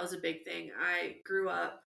 all of that. That was a big thing. I grew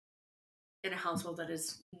up in a household that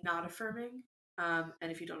is not affirming. And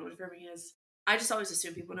if you don't know what affirming is, I just always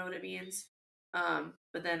assume people know what it means.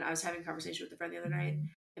 But then I was having a conversation with a friend the other night,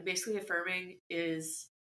 and basically affirming is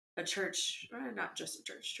a church, not just a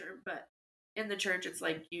church term, but in the church, it's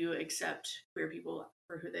like you accept queer people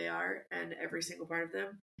for who they are and every single part of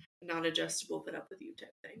them, not adjust, we'll put up with you type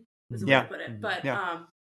thing is the way to put it. But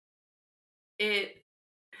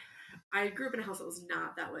I grew up in a house that was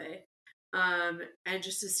not that way. And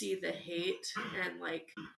just to see the hate and like,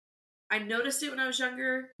 I noticed it when I was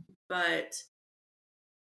younger, but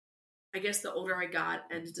I guess the older I got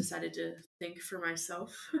and decided to think for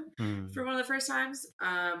myself for one of the first times,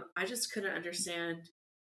 I just couldn't understand.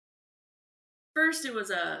 First, it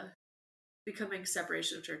was a becoming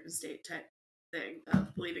separation of church and state type thing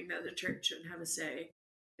of believing that the church shouldn't have a say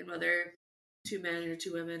in whether two men or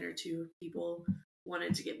two women or two people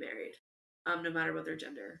wanted to get married, no matter what their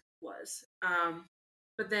gender was.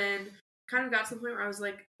 But then kind of got to the point where I was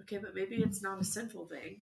like, okay, but maybe it's not a sinful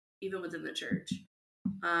thing, even within the church.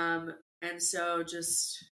 And so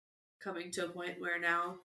just coming to a point where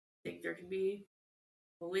now I think there can be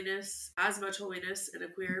holiness, as much holiness in a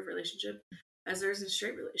queer relationship as there's in a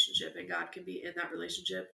straight relationship, and God can be in that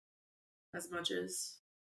relationship as much as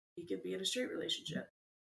he can be in a straight relationship.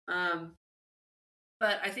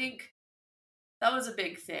 But I think that was a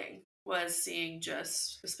big thing, was seeing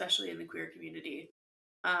just, especially in the queer community,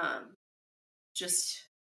 just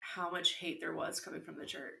how much hate there was coming from the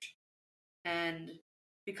church, and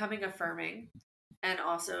becoming affirming, and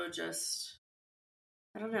also just,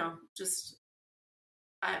 I don't know, just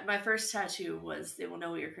my first tattoo was, they will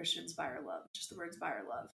know we are Christians by our love, just the words by our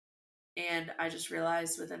love. And I just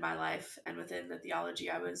realized within my life and within the theology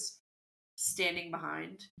I was standing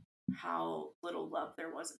behind, how little love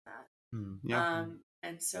there was in that.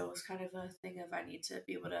 And so it was kind of a thing of, I need to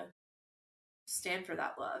be able to stand for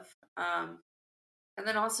that love. And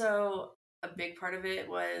then also a big part of it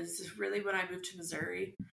was really when I moved to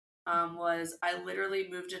Missouri, was I literally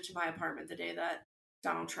moved into my apartment the day that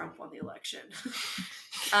Donald Trump won the election.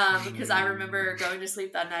 Because I remember going to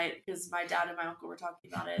sleep that night because my dad and my uncle were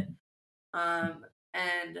talking about it.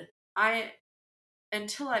 And I,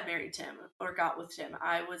 until I married Tim or got with Tim,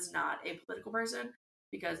 I was not a political person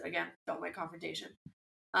because, again, don't like confrontation.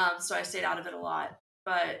 So I stayed out of it a lot.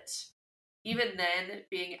 But even then,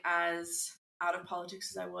 being as out of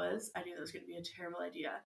politics as I was, I knew that was going to be a terrible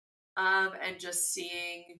idea. And just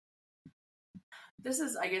seeing, this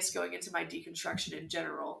is, I guess, going into my deconstruction in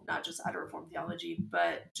general, not just out of Reformed theology,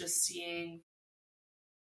 but just seeing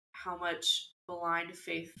how much blind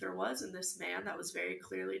faith there was in this man that was very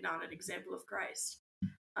clearly not an example of Christ.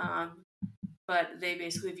 But they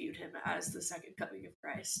basically viewed him as the second coming of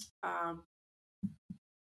Christ.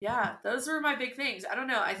 Yeah, those were my big things. I don't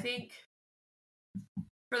know. I think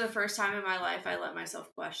for the first time in my life, I let myself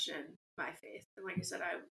question my faith. And like I said,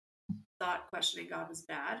 I thought questioning God was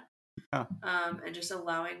bad. And just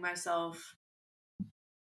allowing myself,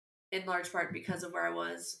 in large part because of where I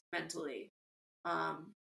was mentally,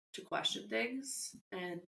 to question things.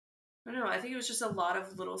 And I don't know, I think it was just a lot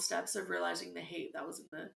of little steps of realizing the hate that was in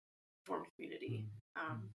the Reformed community.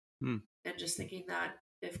 And just thinking that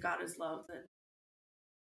if God is love, then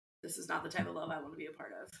this is not the type of love I want to be a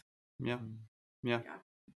part of.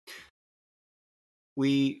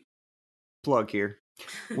 We plug here.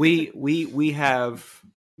 we have,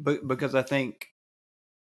 because I think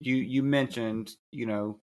you mentioned,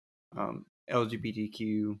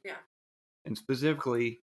 LGBTQ, Yeah. and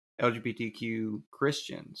specifically LGBTQ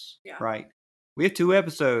Christians, Yeah. right? We have 2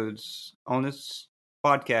 episodes on this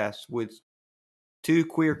podcast with 2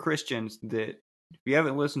 queer Christians that if you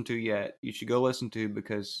haven't listened to yet, you should go listen to,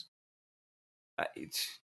 because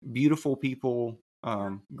it's beautiful people,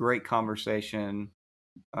 great conversation.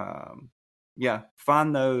 Yeah,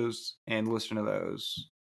 find those and listen to those.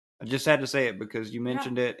 I just had to say it because you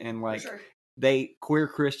mentioned it, and For like sure. queer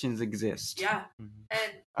Christians exist. Yeah. Mhm.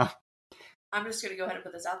 And Ah. I'm just gonna go ahead and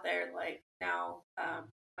put this out there. Like now,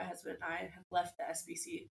 my husband and I have left the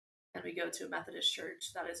SBC, and we go to a Methodist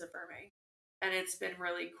church that is affirming, and it's been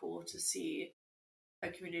really cool to see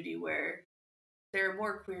a community where there are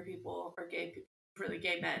more queer people or gay people, really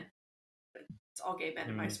gay men. But it's all gay men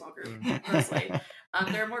in my small group, mostly.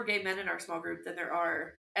 There are more gay men in our small group than there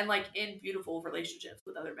are, and like in beautiful relationships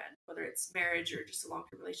with other men, whether it's marriage or just a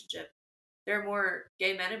long-term relationship. There are more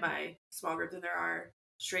gay men in my small group than there are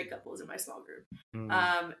straight couples in my small group.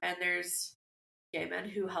 And there's gay men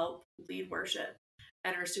who help lead worship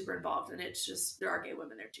and are super involved. And it's just, there are gay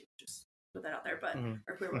women there too. Just put that out there, but,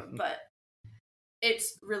 or queer women. But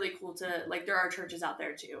it's really cool to, like, there are churches out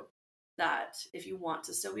there too that if you want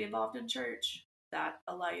to still be involved in church, that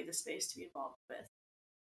allow you the space to be involved with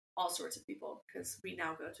all sorts of people, because we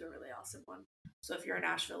now go to a really awesome one. So if you're in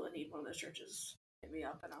Nashville and need one of those churches, hit me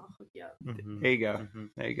up and I'll hook you up. There you go.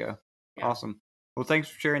 There you go. Yeah. Awesome. Well, thanks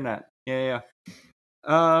for sharing that. Yeah.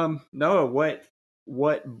 Noah,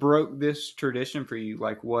 what broke this tradition for you?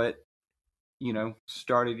 Like, what,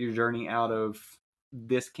 started your journey out of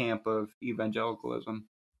this camp of evangelicalism?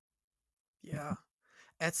 Yeah.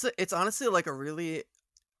 It's honestly like a really,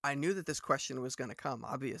 I knew that this question was going to come,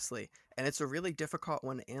 obviously, and it's a really difficult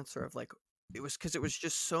one to answer. Of like, it was because it was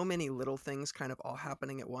just so many little things kind of all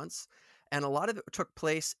happening at once, and a lot of it took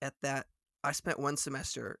place at that. I spent 1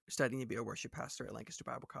 semester studying to be a worship pastor at Lancaster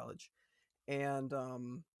Bible College, and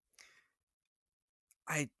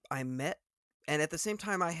I met, and at the same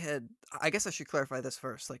time I guess I should clarify this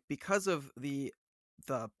first, like, because of the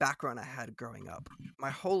background I had growing up, my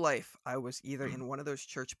whole life I was either in one of those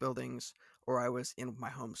church buildings or I was in my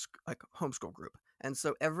homeschool group. And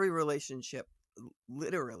so every relationship,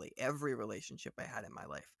 literally every relationship I had in my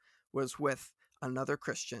life was with another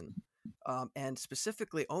Christian. And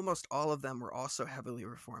specifically, almost all of them were also heavily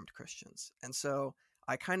Reformed Christians. And so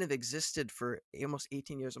I kind of existed for almost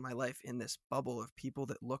 18 years of my life in this bubble of people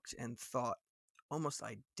that looked and thought almost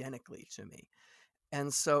identically to me.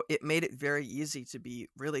 And so it made it very easy to be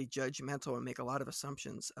really judgmental and make a lot of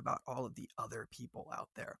assumptions about all of the other people out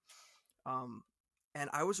there. And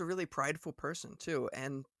I was a really prideful person too.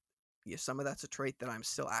 And some of that's a trait that I'm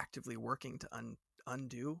still actively working to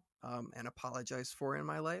undo and apologize for in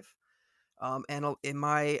my life. And in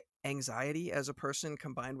my anxiety as a person,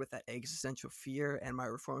 combined with that existential fear and my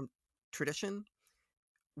Reformed tradition,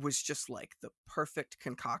 was just like the perfect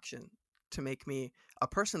concoction to make me a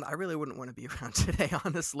person that I really wouldn't want to be around today,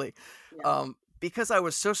 honestly. Yeah. Because I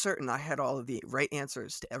was so certain I had all of the right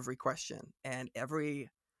answers to every question, and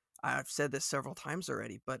I've said this several times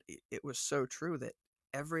already, but it was so true that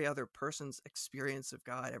every other person's experience of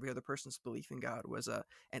God, every other person's belief in God was an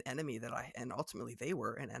enemy and ultimately they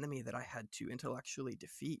were an enemy that I had to intellectually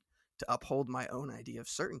defeat to uphold my own idea of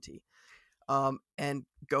certainty. And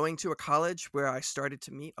going to a college where I started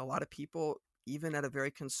to meet a lot of people, even at a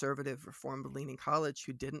very conservative, reform-leaning college,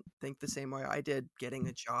 who didn't think the same way I did, getting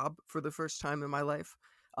a job for the first time in my life,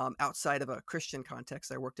 outside of a Christian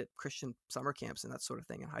context. I worked at Christian summer camps and that sort of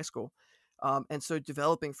thing in high school. And so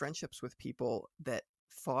developing friendships with people that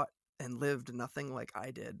thought and lived nothing like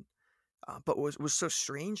I did. But what was so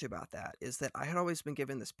strange about that is that I had always been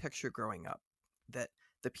given this picture growing up that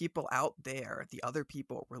the people out there, the other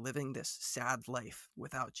people, were living this sad life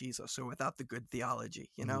without Jesus or without the good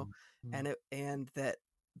theology, and that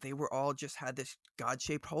they were all just had this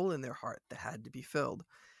God-shaped hole in their heart that had to be filled.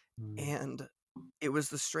 And it was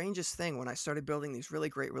the strangest thing when I started building these really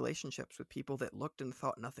great relationships with people that looked and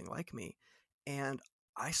thought nothing like me, and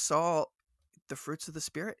I saw the fruits of the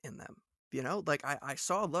Spirit in them. Like I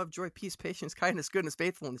saw love, joy, peace, patience, kindness, goodness,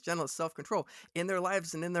 faithfulness, gentleness, self-control in their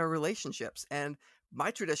lives and in their relationships. And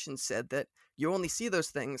my tradition said that you only see those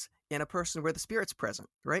things in a person where the Spirit's present,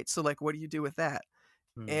 right? So like, what do you do with that?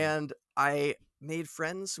 And I made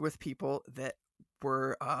friends with people that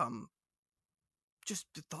were just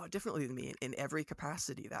thought differently than me in every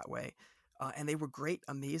capacity that way. And they were great,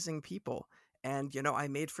 amazing people. And, I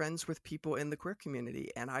made friends with people in the queer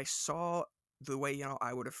community, and I saw the way,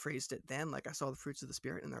 I would have phrased it then, like I saw the fruits of the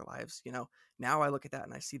Spirit in their lives, now I look at that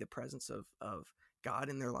and I see the presence of God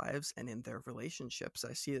in their lives and in their relationships.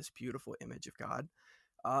 I see this beautiful image of God.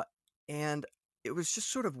 And it was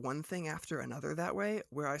just sort of one thing after another that way,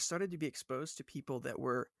 where I started to be exposed to people that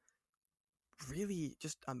were really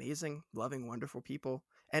just amazing, loving, wonderful people.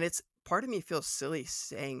 And it's part of me feels silly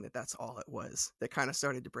saying that that's all it was that kind of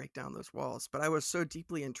started to break down those walls. But I was so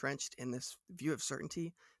deeply entrenched in this view of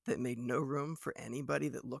certainty that made no room for anybody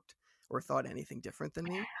that looked or thought anything different than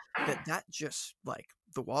me, that just like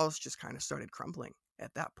the walls just kind of started crumbling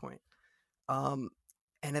at that point.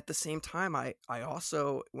 And at the same time, I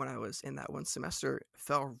also, when I was in that one semester,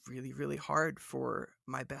 fell really, really hard for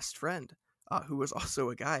my best friend, who was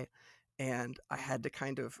also a guy. And I had to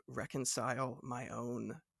kind of reconcile my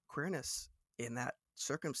own queerness in that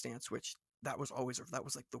circumstance, which that was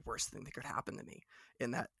like the worst thing that could happen to me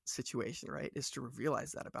in that situation, right? Is to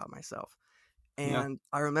realize that about myself. And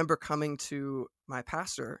I remember coming to my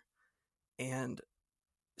pastor and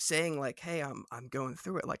saying like, hey, I'm going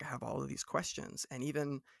through it. Like I have all of these questions, and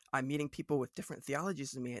even I'm meeting people with different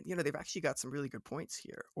theologies than me. And, they've actually got some really good points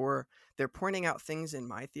here, or they're pointing out things in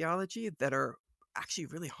my theology that are actually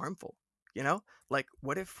really harmful, like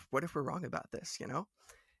what if we're wrong about this,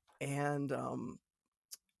 And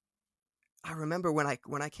I remember when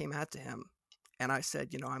I came out to him and I said,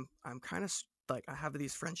 I'm kind of like, I have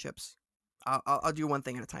these friendships. I'll do one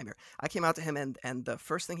thing at a time here. I came out to him and the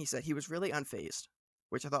first thing he said, he was really unfazed,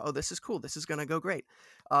 which I thought, oh, this is cool. This is going to go great.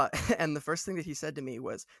 And the first thing that he said to me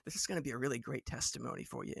was, this is going to be a really great testimony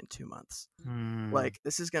for you in 2 months. Like,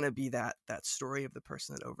 this is going to be that story of the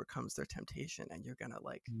person that overcomes their temptation. And you're going to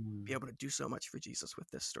like be able to do so much for Jesus with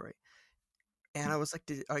this story. And I was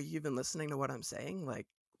like, are you even listening to what I'm saying? Like,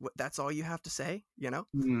 that's all you have to say,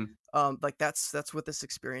 like that's what this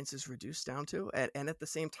experience is reduced down to. And at the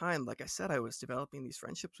same time, like I said, I was developing these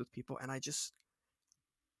friendships with people, and I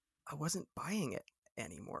wasn't buying it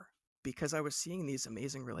anymore because I was seeing these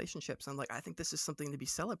amazing relationships. I'm like, I think this is something to be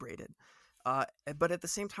celebrated. But at the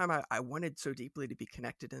same time, I wanted so deeply to be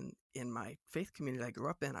connected in my faith community I grew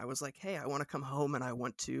up in. I was like, hey, I want to come home and I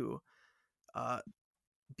want to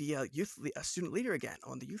be a student leader again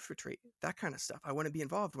on the youth retreat, that kind of stuff. I want to be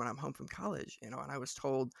involved when I'm home from college, and I was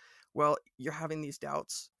told, well, you're having these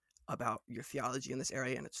doubts about your theology in this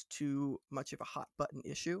area, and it's too much of a hot button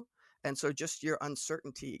issue. And so just your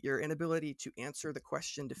uncertainty, your inability to answer the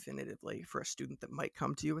question definitively for a student that might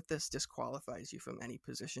come to you with this disqualifies you from any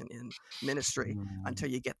position in ministry until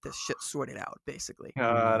you get this shit sorted out, basically.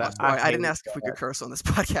 God, I didn't ask if we could curse on this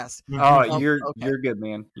podcast. Oh, you're good,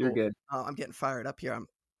 man. You're Cool. good. I'm getting fired up here. I'm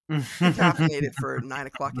caffeinated for 9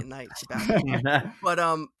 o'clock at night. But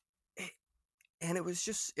and it was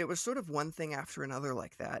sort of one thing after another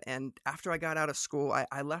like that. And after I got out of school,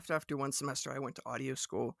 I left after one semester. I went to audio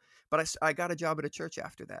school, but I got a job at a church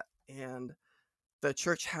after that. And the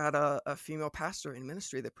church had a female pastor in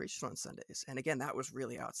ministry that preached on Sundays. And again, that was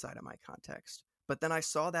really outside of my context. But then I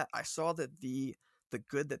saw that the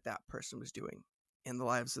good that person was doing in the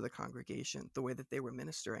lives of the congregation, the way that they were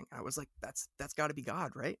ministering. I was like, that's got to be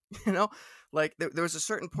God, right? Like there was a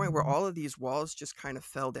certain point where all of these walls just kind of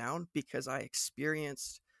fell down because I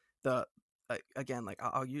experienced again, like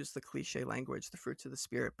I'll use the cliche language, the fruits of the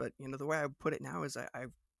Spirit, but the way I put it now is I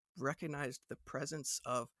recognized the presence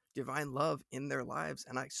of divine love in their lives,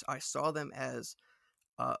 and I saw them as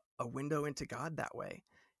a window into God that way.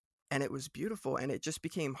 And it was beautiful, and it just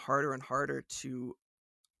became harder and harder to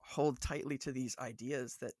hold tightly to these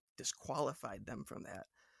ideas that disqualified them from that.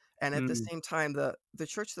 And at the same time, the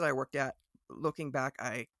church that I worked at, looking back,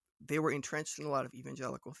 they were entrenched in a lot of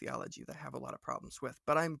evangelical theology that I have a lot of problems with.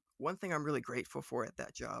 But one thing I'm really grateful for at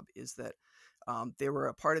that job is that they were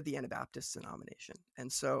a part of the Anabaptist denomination.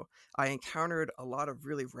 And so I encountered a lot of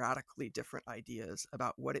really radically different ideas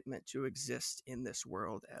about what it meant to exist in this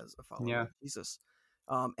world as a follower of Jesus.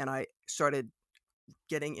 And I started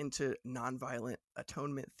getting into nonviolent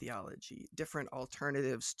atonement theology, different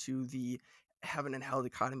alternatives to the heaven and hell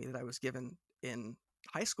dichotomy that I was given in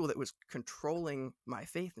high school that was controlling my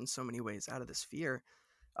faith in so many ways out of this fear,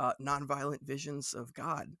 nonviolent visions of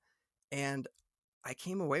God. And I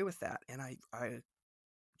came away with that, and I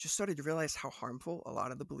just started to realize how harmful a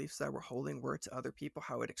lot of the beliefs that I were holding were to other people,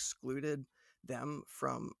 how it excluded them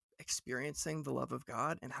from experiencing the love of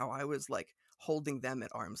God, and how I was like holding them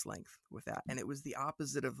at arm's length with that. And it was the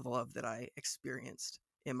opposite of the love that I experienced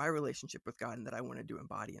in my relationship with God and that I wanted to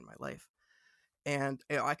embody in my life. And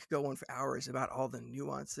I could go on for hours about all the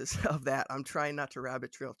nuances of that. I'm trying not to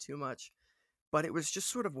rabbit trail too much, But it was just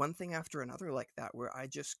sort of one thing after another like that, where I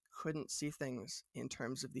just couldn't see things in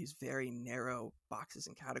terms of these very narrow boxes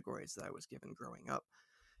and categories that I was given growing up.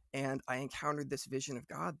 And I encountered this vision of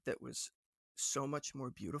God that was so much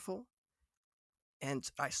more beautiful. And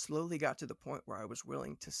I slowly got to the point where I was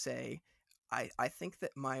willing to say, I think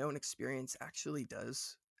that my own experience actually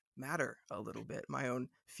does matter a little bit. My own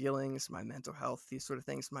feelings, my mental health, these sort of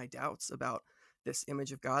things, my doubts about this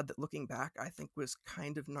image of God that, looking back, I think was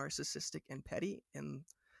kind of narcissistic and petty in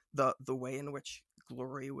the way in which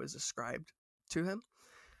glory was ascribed to him.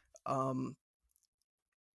 And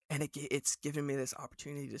it's given me this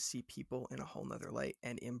opportunity to see people in a whole nother light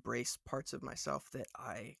and embrace parts of myself that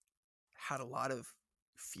I had a lot of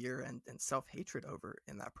fear and self-hatred over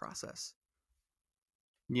in that process.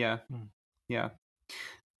 Yeah. Yeah.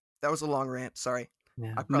 That was a long rant. Sorry.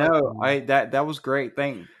 Yeah. That was great.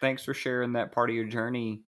 Thanks for sharing that part of your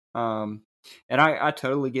journey. And I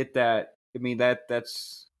totally get that. I mean,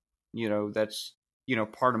 that's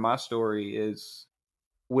part of my story is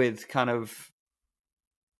with kind of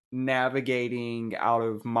navigating out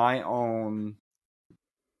of my own,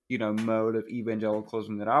 mode of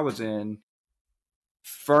evangelicalism that I was in,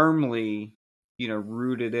 firmly,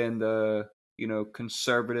 rooted in the,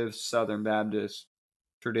 conservative Southern Baptist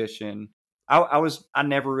tradition. I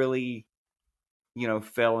never really,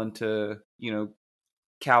 fell into,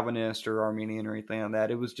 Calvinist or Arminian or anything like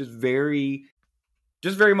that. It was just very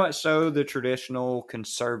much so the traditional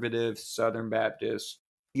conservative Southern Baptist,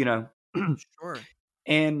 Sure.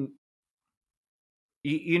 and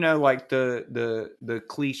like the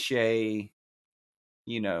cliche,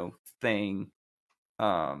 thing,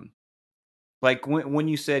 like when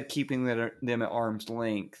you said keeping them at arm's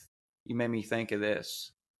length, you made me think of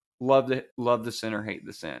this: love the sinner, hate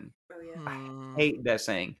the sin. Oh yeah. I hate that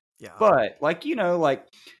saying. Yeah. But like like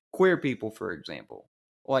queer people, for example,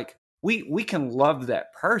 like we can love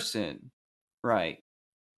that person, right?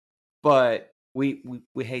 But we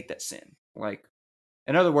hate that sin. Like,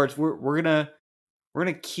 in other words, we're gonna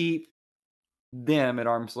keep them at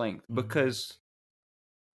arm's length because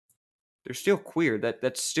they're still queer.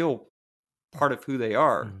 That's still part of who they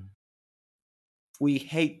are. If we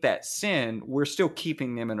hate that sin, we're still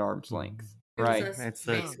keeping them at arm's length. Right. It's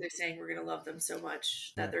basically saying we're gonna love them so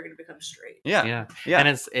much that they're gonna become straight. Yeah. And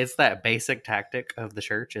it's that basic tactic of the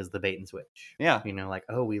church is the bait and switch. Yeah. Like,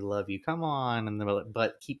 oh, we love you, come on, and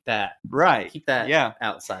but keep that keep that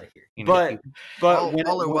outside of here. But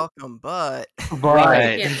all are welcome, but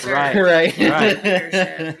right.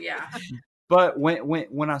 Yeah. But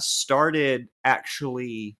when I started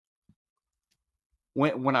actually,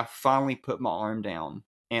 when I finally put my arm down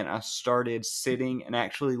and I started sitting and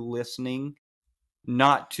actually listening,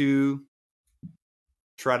 not to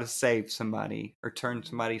try to save somebody or turn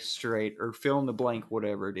somebody straight or fill in the blank,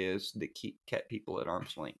 whatever it is that kept people at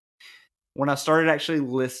arm's length. When I started actually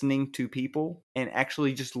listening to people and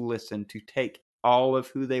actually just listen to take all of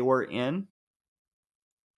who they were in,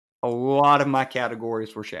 a lot of my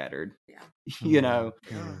categories were shattered. Yeah.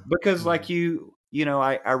 Because like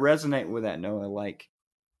I resonate with that, Noah. Like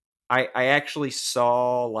I actually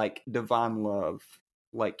saw like divine love,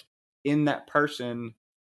 like in that person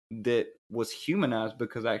that was humanized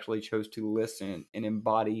because I actually chose to listen and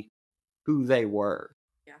embody who they were.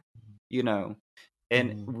 Yeah.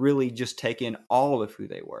 And really just take in all of who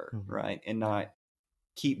they were, right? And not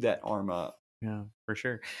keep that arm up. Yeah, for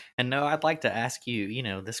sure. And no, I'd like to ask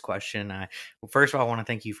you, this question. First of all, I want to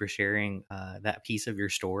thank you for sharing that piece of your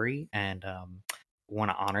story, and want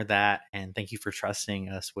to honor that. And thank you for trusting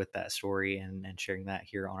us with that story and sharing that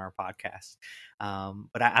here on our podcast.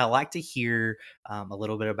 But I like to hear a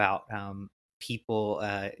little bit about people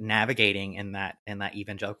navigating in that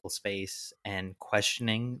evangelical space and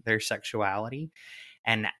questioning their sexuality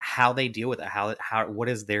and how they deal with it. How what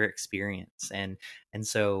is their experience? And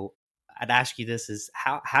so I'd ask you this: is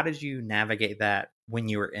how did you navigate that when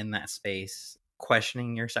you were in that space,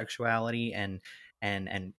 questioning your sexuality and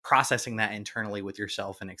processing that internally with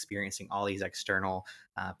yourself and experiencing all these external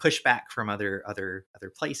pushback from other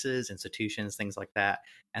places, institutions, things like that.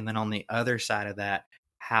 And then on the other side of that,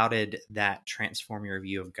 how did that transform your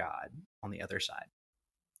view of God on the other side?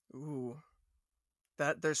 Ooh,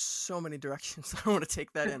 there's so many directions I want to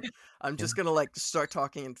take that in. I'm just gonna start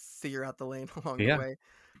talking and figure out the lane along the way.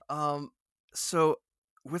 So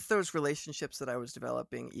with those relationships that I was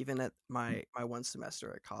developing, even at my one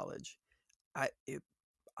semester at college,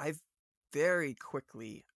 I've very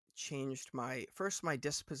quickly changed my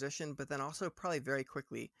disposition, but then also probably very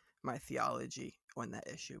quickly my theology on that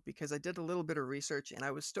issue, because I did a little bit of research and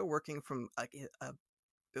I was still working from a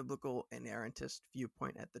biblical inerrantist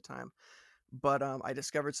viewpoint at the time. But I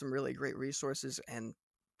discovered some really great resources and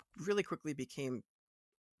really quickly became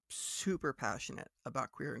super passionate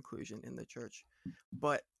about queer inclusion in the church.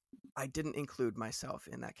 But I didn't include myself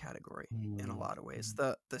in that category in a lot of ways.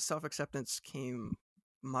 The self-acceptance came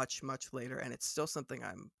much later, and it's still something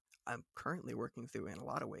I'm currently working through in a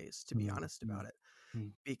lot of ways, to be honest about it,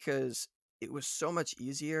 because it was so much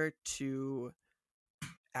easier to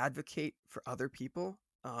advocate for other people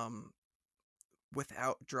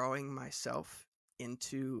without drawing myself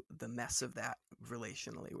into the mess of that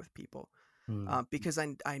relationally with people. Because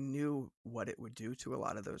I knew what it would do to a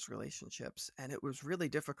lot of those relationships. And it was really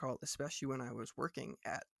difficult, especially when I was working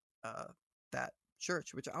at that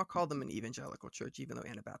church, which I'll call them an evangelical church, even though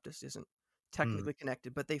Anabaptist isn't technically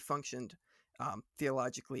connected, but they functioned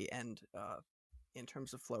theologically and in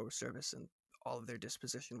terms of flow of service, and all of their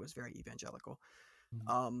disposition was very evangelical.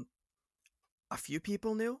 A few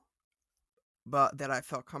people knew, but that I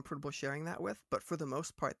felt comfortable sharing that with. But for the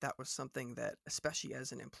most part, that was something that, especially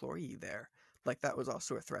as an employee there, like that was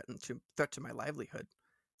also a threat to my livelihood,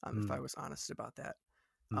 if I was honest about that.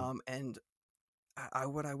 And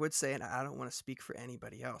what I would say, and I don't want to speak for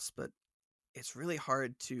anybody else, but it's really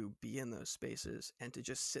hard to be in those spaces and to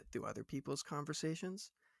just sit through other people's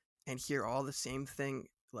conversations and hear all the same thing,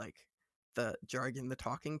 like the jargon, the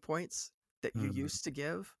talking points that you used to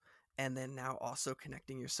give, and then now also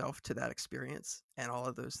connecting yourself to that experience and all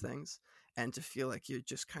of those things, and to feel like you're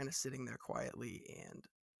just kind of sitting there quietly and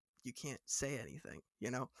you can't say anything,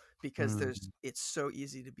 because it's so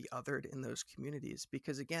easy to be othered in those communities,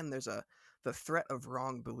 because again, there's the threat of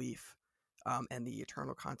wrong belief, and the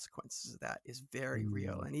eternal consequences of that is very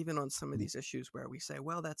real. And even on some of these issues where we say,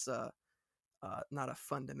 well, that's not a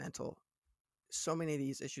fundamental, so many of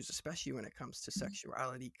these issues, especially when it comes to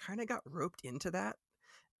sexuality, kind of got roped into that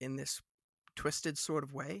in this twisted sort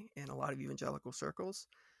of way in a lot of evangelical circles.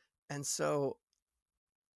 And so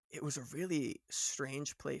it was a really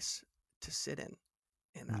strange place to sit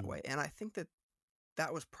in that way. And I think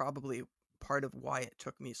that was probably part of why it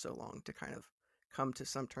took me so long to kind of come to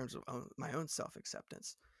some terms of my own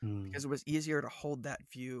self-acceptance, because it was easier to hold that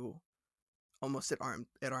view almost at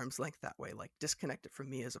arm's length that way, like disconnect it from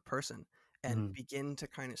me as a person and begin to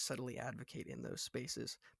kind of subtly advocate in those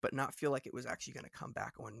spaces, but not feel like it was actually going to come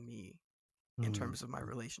back on me in terms of my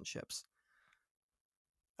relationships.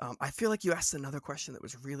 I feel like you asked another question that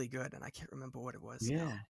was really good, and I can't remember what it was.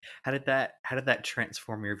 Yeah. How did that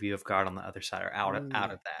transform your view of God on the other side, or out of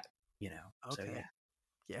that? Okay. So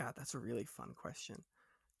Yeah, that's a really fun question.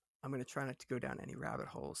 I'm going to try not to go down any rabbit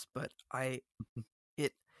holes, but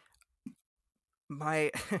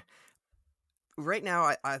right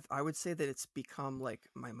now, I would say that it's become like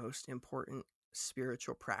my most important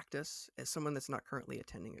spiritual practice as someone that's not currently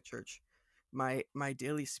attending a church. My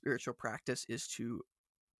daily spiritual practice is to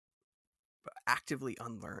actively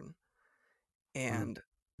unlearn, and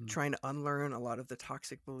trying to unlearn a lot of the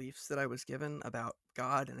toxic beliefs that I was given about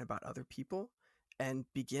God and about other people, and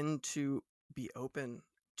begin to be open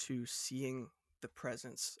to seeing the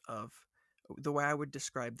presence of, the way I would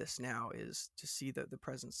describe this now is to see the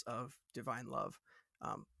presence of divine love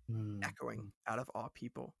echoing out of all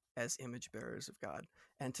people as image bearers of God,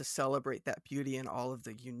 and to celebrate that beauty in all of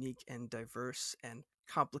the unique and diverse and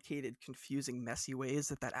complicated, confusing, messy ways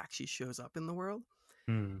that actually shows up in the world.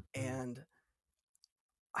 And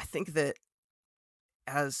I think that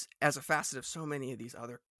as a facet of so many of these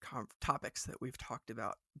other topics that we've talked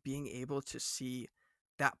about, being able to see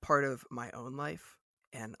that part of my own life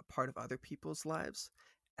and a part of other people's lives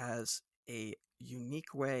as a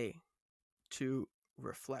unique way to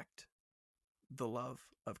reflect the love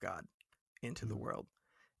of God into the world,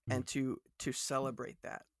 and to celebrate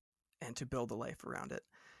that and to build a life around it.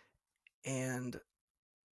 And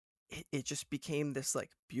it just became this like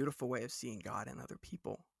beautiful way of seeing God in other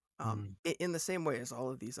people, in the same way as all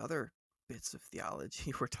of these other bits of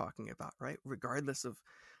theology we're talking about, right? Regardless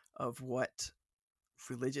of what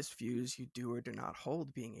religious views you do or do not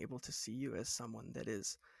hold, being able to see you as someone that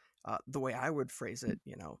is, the way I would phrase it,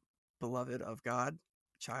 beloved of God,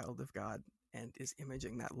 child of God, and is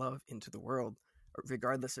imaging that love into the world,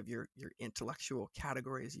 regardless of your intellectual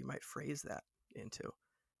categories you might phrase that into.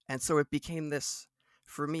 And so it became this,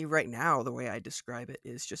 for me right now, the way I describe it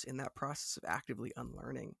is just in that process of actively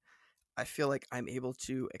unlearning. I feel like I'm able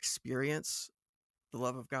to experience the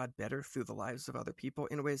love of God better through the lives of other people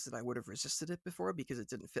in ways that I would have resisted it before because it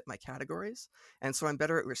didn't fit my categories. And so I'm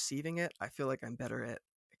better at receiving it. I feel like I'm better at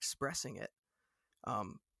expressing it,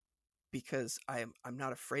 because I'm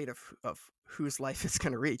not afraid of whose life it's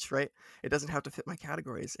going to reach, right? It doesn't have to fit my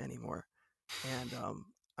categories anymore. And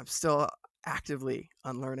I'm still actively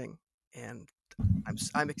unlearning and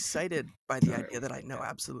I'm excited by the Sorry, idea that I one know second.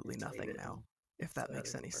 absolutely Let's read nothing it. now, if that So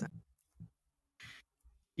makes any sense.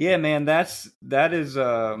 Yeah, man, that's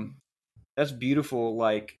beautiful.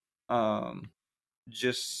 Like,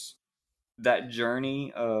 just that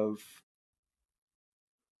journey of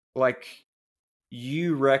like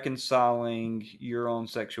you reconciling your own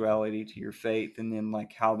sexuality to your faith, and then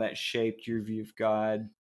like how that shaped your view of God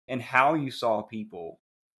and how you saw people.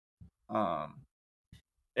 Um,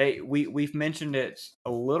 we've mentioned it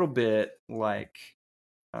a little bit. Like,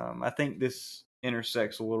 I think this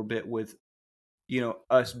intersects a little bit with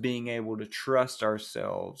us being able to trust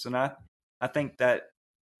ourselves, and I think that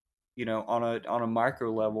on a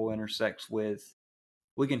micro level intersects with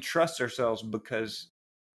we can trust ourselves because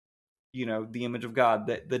the image of God,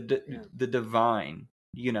 that the divine,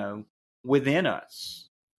 within us.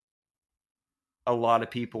 A lot of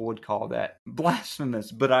people would call that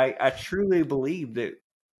blasphemous, but I truly believe that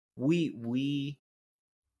we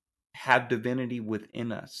have divinity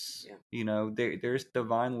within us. Yeah. There's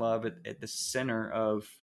divine love at the center of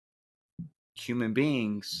human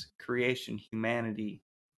beings, creation, humanity.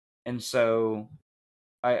 And so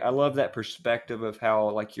I love that perspective of how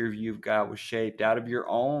like your view of God was shaped out of your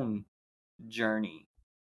own journey,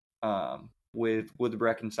 with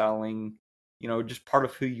reconciling, just part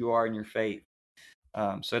of who you are in your faith.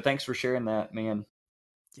 So thanks for sharing that, man.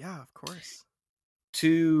 Yeah, of course.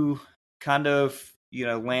 To kind of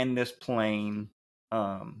land this plane,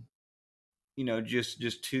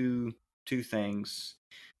 just two things.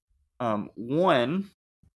 One,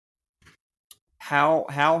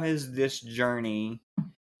 how has this journey,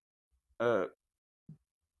 uh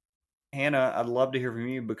Hannah, I'd love to hear from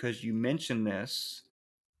you because you mentioned this.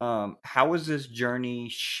 How has this journey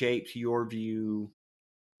shaped your view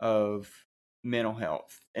of mental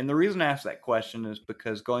health? And the reason I ask that question is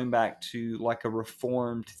because going back to like a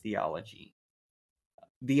reformed theology,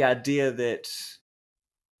 the idea that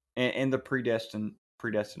and the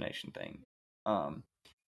predestination thing,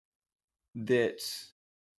 that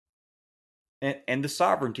and the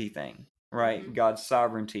sovereignty thing, right? Mhm. God's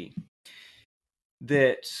sovereignty,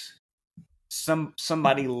 that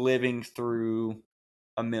somebody living through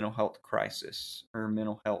a mental health crisis or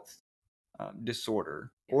mental health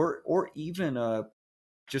disorder, or even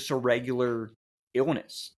just a regular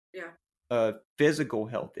illness, Yeah. a physical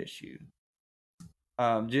health issue.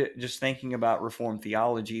 Just thinking about Reformed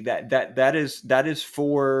theology, that is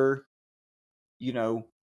for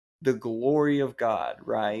the glory of God,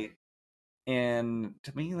 right? And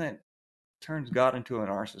to me, that turns God into a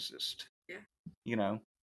narcissist. Yeah.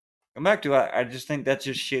 Come back to I just think that's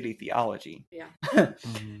just shitty theology. Yeah.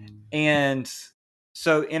 And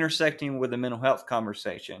so intersecting with the mental health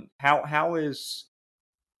conversation, how is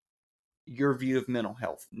your view of mental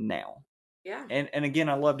health now? Yeah. And again,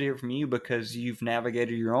 I love to hear from you because you've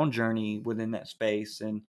navigated your own journey within that space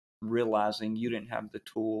and realizing you didn't have the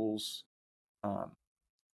tools,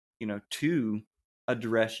 to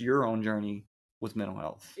address your own journey with mental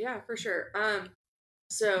health. Yeah, for sure.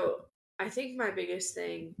 So I think my biggest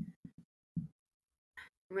thing,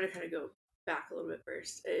 I'm gonna kind of go back a little bit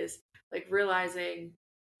first, is like realizing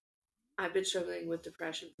I've been struggling with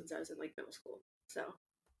depression since I was in like middle school. So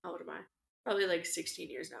how old am I? Probably like 16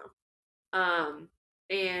 years now.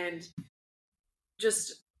 And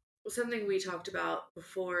just something we talked about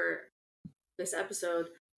before this episode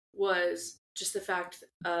was just the fact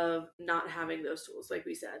of not having those tools, like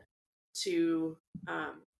we said, to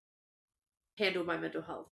handle my mental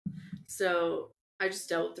health. So I just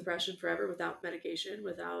dealt with depression forever without medication,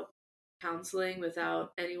 without counseling,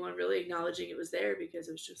 without anyone really acknowledging it was there because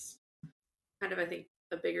it was just kind of, I think,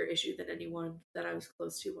 a bigger issue than anyone that I was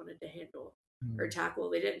close to wanted to handle or tackle.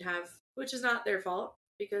 They didn't have, which is not their fault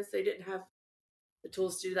because they didn't have the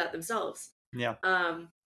tools to do that themselves. Yeah.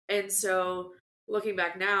 And so looking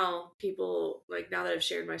back now, people like now that I've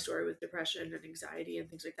shared my story with depression and anxiety and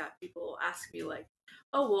things like that, people ask me like,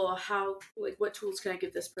 oh, well, how, like, what tools can I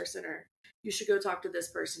give this person? Or you should go talk to this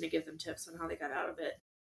person to give them tips on how they got out of it.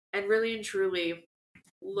 And really and truly,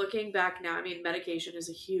 looking back now, I mean, medication is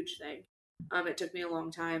a huge thing. It took me a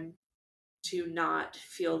long time to not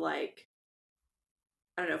feel like,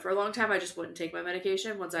 I don't know, for a long time I just wouldn't take my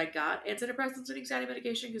medication once I got antidepressants and anxiety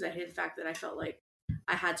medication because I hated the fact that I felt like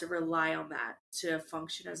I had to rely on that to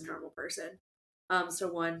function as a normal person.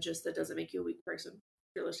 So one, just that doesn't make you a weak person.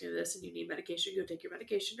 If you're listening to this and you need medication, go take your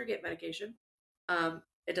medication or get medication.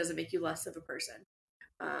 It doesn't make you less of a person.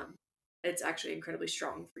 It's actually incredibly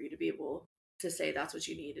strong for you to be able to say that's what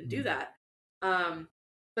you need and do that.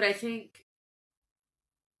 But I think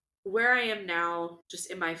where I am now,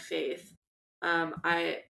 just in my faith,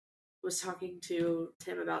 I was talking to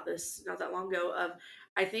Tim about this not that long ago.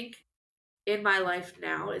 I think in my life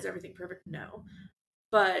now, is everything perfect? No.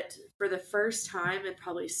 But for the first time in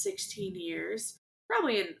probably 16 years,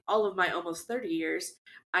 probably in all of my almost 30 years,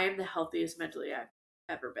 I am the healthiest mentally I've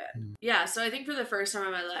ever been. Yeah, so I think for the first time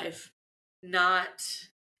in my life, not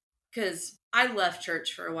because I left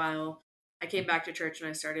church for a while. I came back to church and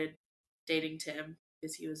I started dating Tim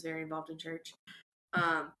because he was very involved in church.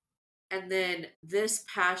 And then this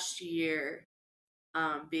past year,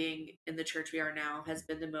 being in the church we are now, has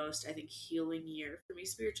been the most, I think, healing year for me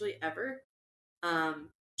spiritually ever.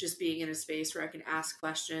 Just being in a space where I can ask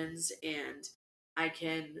questions and I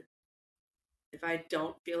can, if I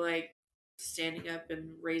don't feel like standing up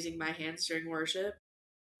and raising my hands during worship,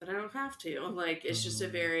 then I don't have to. Like, it's just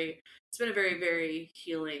it's been a very, very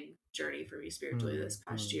healing journey for me spiritually this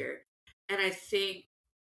past year. And I think,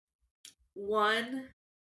 one,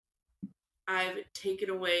 I've taken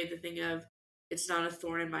away the thing of, it's not a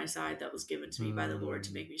thorn in my side that was given to me by the Lord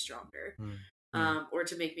to make me stronger. Or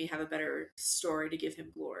to make me have a better story to give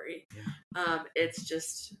him glory. It's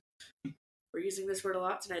just, we're using this word a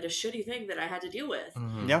lot tonight, a shitty thing that I had to deal with.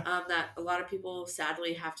 That a lot of people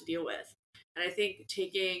sadly have to deal with. And I think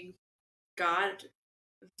taking God,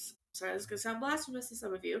 sorry, this is going to sound blasphemous to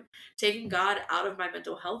some of you, taking God out of my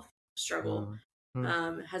mental health struggle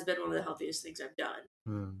has been one of the healthiest things I've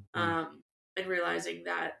done. And realizing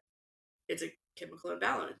that it's a chemical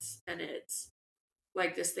imbalance and it's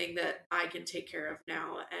like this thing that I can take care of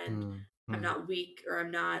now, and I'm not weak or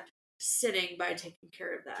I'm not sinning by taking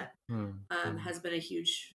care of that. Has been a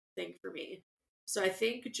huge thing for me. So I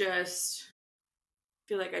think just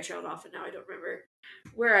feel like I trailed off and now I don't remember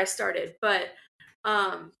where I started, but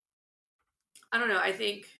I don't know. I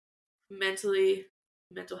think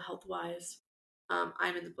mental health wise,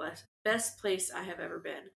 I'm in the best place I have ever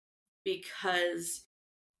been because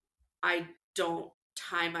I don't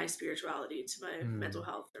tie my spirituality to my mental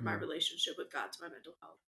health or my relationship with God to my mental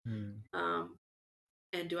health.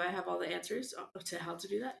 And do I have all the answers to how to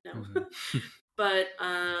do that? No. But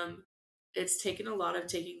it's taken a lot of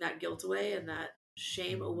taking that guilt away and that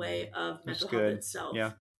shame away of mental health itself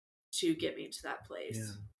to get me to that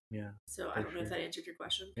place. So I don't know if that answered your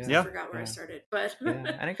question. I forgot where I started, but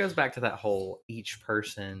and it goes back to that whole, each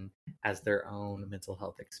person has their own mental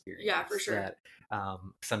health experience. Yeah, for sure. That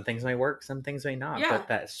some things may work, some things may not. But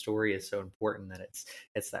that story is so important that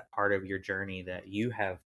it's that part of your journey that you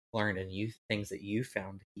have learned and things that you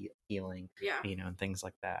found healing. And things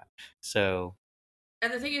like that. So,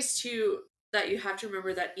 and the thing is too that you have to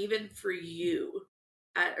remember that even for you,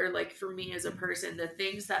 or like for me as a person, the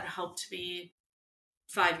things that helped me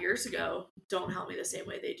 5 years ago don't help me the same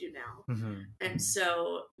way they do now. And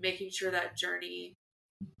so making sure that journey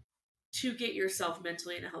to get yourself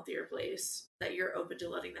mentally in a healthier place, that you're open to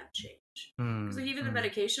letting that change. Because like even the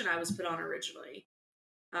medication I was put on originally,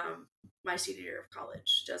 my senior year of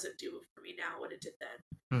college, doesn't do for me now what it did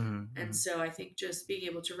then. And so I think just being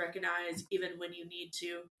able to recognize even when you need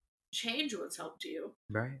to change what's helped you,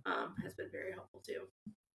 has been very helpful too.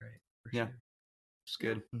 Sure. It's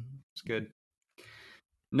good. It's good.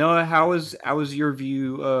 Noah, how was your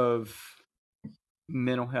view of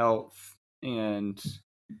mental health and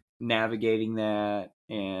navigating that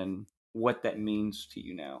and what that means to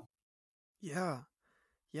you now? Yeah.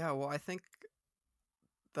 Well, I think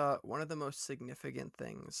one of the most significant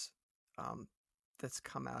things that's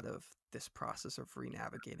come out of this process of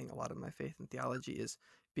re-navigating a lot of my faith and theology is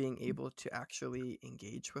being able to actually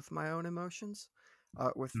engage with my own emotions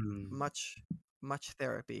with much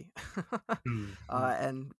therapy.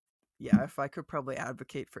 And if I could probably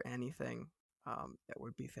advocate for anything, that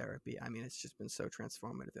would be therapy. I mean, it's just been so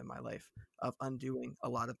transformative in my life of undoing a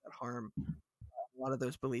lot of that harm, a lot of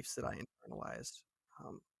those beliefs that I internalized.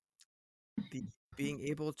 Being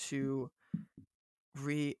able to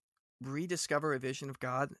rediscover a vision of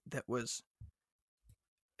God that was,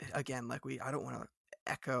 again, like I don't want to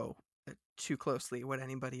echo too closely what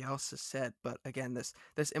anybody else has said, but again, this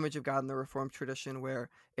image of God in the Reformed tradition where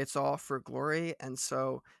it's all for glory, and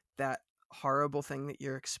so that horrible thing that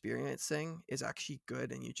you're experiencing is actually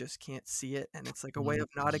good and you just can't see it, and it's like a way of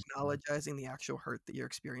not acknowledging the actual hurt that you're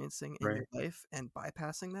experiencing in your life and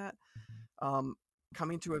bypassing that.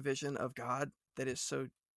 Coming to a vision of God that is so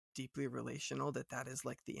deeply relational that is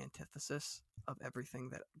like the antithesis of everything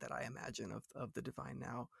that I imagine of the divine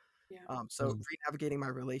now. So re-navigating my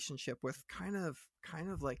relationship with kind of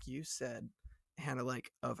like you said, Hannah,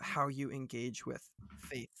 like of how you engage with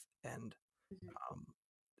faith and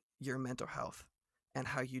your mental health and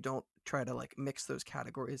how you don't try to like mix those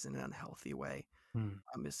categories in an unhealthy way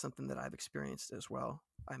is something that I've experienced as well.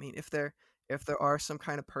 I mean, if there if there are some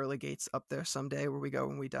kind of pearly gates up there someday where we go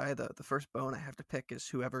when we die, the first bone I have to pick is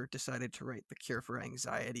whoever decided to write the cure for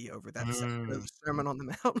anxiety over that section of the Sermon on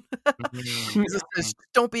the Mount. Jesus says,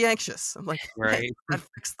 "Don't be anxious." I'm like, Right. that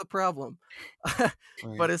fixed the problem.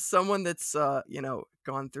 But as someone that's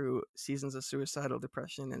gone through seasons of suicidal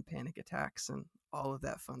depression and panic attacks and all of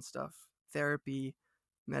that fun stuff, therapy,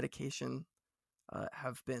 medication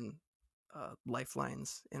have been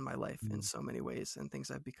lifelines in my life in so many ways, and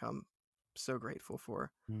things I've become so grateful for.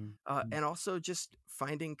 And also just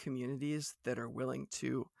finding communities that are willing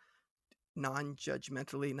to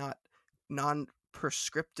non-judgmentally, not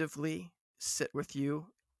non-prescriptively sit with you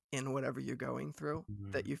in whatever you're going through,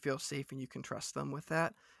 that you feel safe and you can trust them with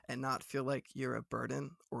that, and not feel like you're a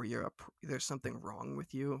burden or there's something wrong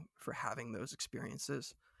with you for having those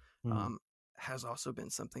experiences, has also been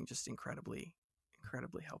something just incredibly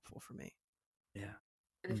helpful for me. Yeah.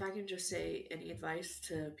 And if I can just say any advice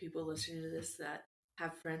to people listening to this that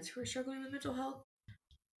have friends who are struggling with mental health,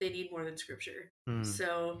 they need more than scripture.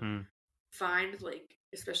 So find, like,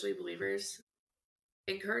 especially believers,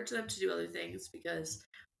 encourage them to do other things, because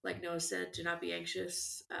like Noah said, to not be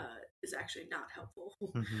anxious is actually not helpful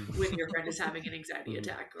when your friend is having an anxiety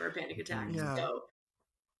attack or a panic attack. Yeah. So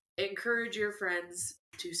encourage your friends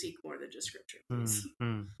to seek more than just scripture, please.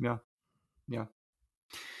 Yeah.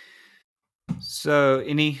 So,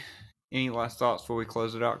 any last thoughts before we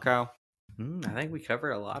close it out, Kyle? I think we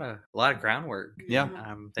covered a lot of groundwork. Yeah.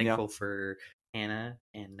 I'm thankful for Hannah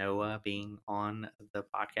and Noah being on the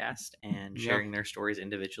podcast and sharing their stories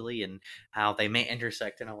individually, and how they may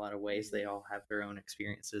intersect in a lot of ways. They all have their own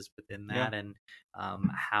experiences within that, and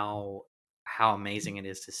how amazing it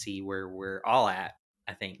is to see where we're all at,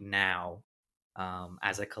 I think, now,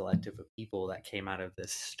 as a collective of people that came out of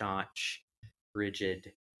this staunch,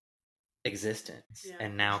 rigid existence,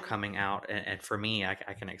 and now coming out, and for me, I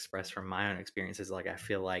can express from my own experiences, like, I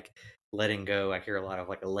feel like letting go. I hear a lot of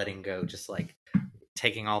like a letting go, just like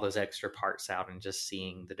taking all those extra parts out and just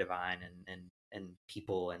seeing the divine and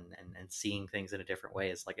people and seeing things in a different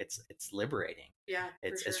way. It's like it's liberating.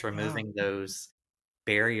 It's removing those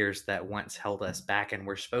barriers that once held us back, and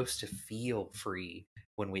we're supposed to feel free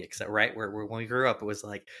when we accept, right? Where when we grew up, it was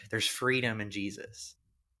like there's freedom in Jesus.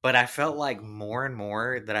 But I felt like more and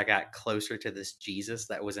more that I got closer to this Jesus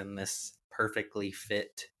that was in this perfectly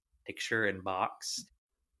fit picture and box,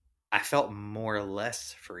 I felt more or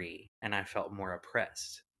less free, and I felt more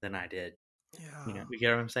oppressed than I did. You get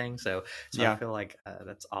what I'm saying? So I feel like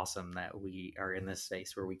that's awesome that we are in this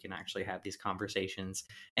space where we can actually have these conversations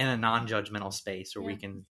in a non-judgmental space where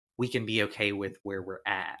we can be okay with where we're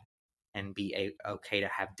at, and be okay to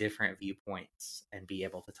have different viewpoints and be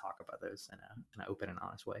able to talk about those in an open and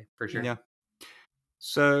honest way, for sure. Yeah.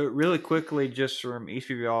 So really quickly, just from each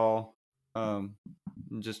of y'all,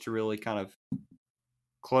 just to really kind of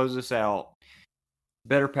close this out,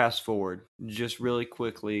 better pass forward. Just really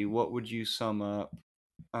quickly, what would you sum up?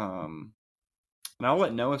 And I'll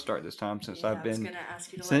let Noah start this time, since I've been. I was gonna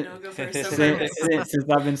ask you to let Noah go first. Since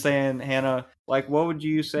I've been saying, Hannah, like, what would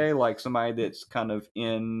you say, like somebody that's kind of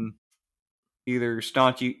in either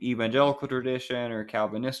staunch evangelical tradition or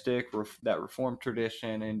Calvinistic, that Reformed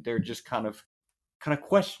tradition, and they're just kind of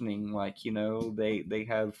questioning, like, they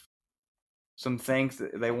have some things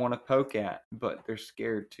that they want to poke at, but they're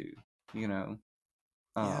scared to,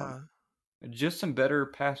 just some better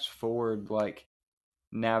paths forward, like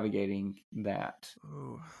navigating that.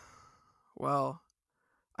 Ooh. Well,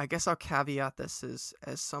 I guess I'll caveat this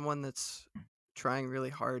as someone that's trying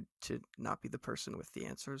really hard to not be the person with the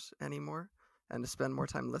answers anymore, and to spend more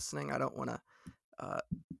time listening. I don't want to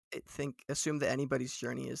assume that anybody's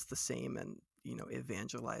journey is the same, and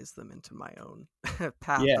evangelize them into my own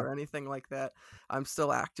path or anything like that. I'm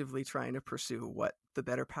still actively trying to pursue what the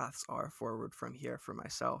better paths are forward from here for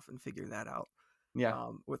myself, and figure that out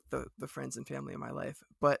with the friends and family in my life.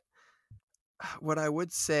 But what I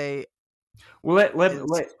would say, well, let me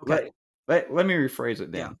rephrase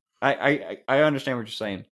it then. I understand what you're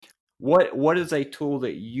saying. What is a tool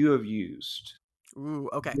that you have used? Ooh,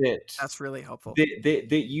 okay, that's really helpful.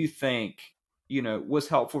 That you think was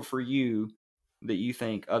helpful for you, that you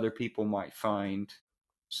think other people might find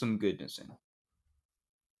some goodness in.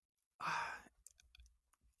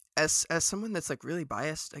 As someone that's like really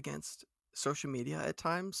biased against social media at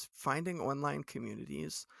times, finding online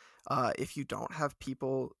communities, if you don't have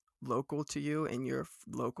people local to you and your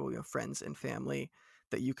local friends and family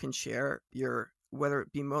that you can share your, whether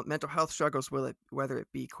it be mental health struggles, whether it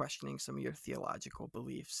be questioning some of your theological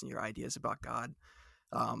beliefs and your ideas about God,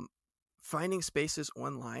 finding spaces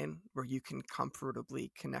online where you can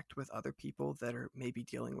comfortably connect with other people that are maybe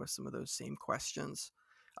dealing with some of those same questions,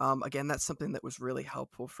 Again, that's something that was really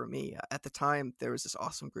helpful for me. At the time, there was this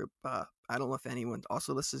awesome group. I don't know if anyone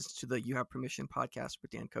also listens to the You Have Permission podcast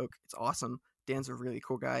with Dan Koch. It's awesome. Dan's a really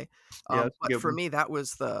cool guy. Yeah, that's a But good for one. me,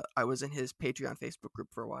 I was in his Patreon Facebook group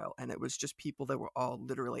for a while, and it was just people that were all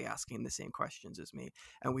literally asking the same questions as me.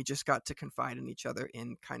 And we just got to confide in each other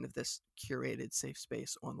in kind of this curated safe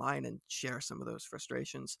space online and share some of those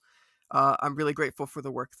frustrations. I'm really grateful for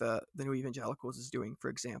the work the New Evangelicals is doing, for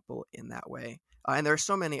example, in that way. And there are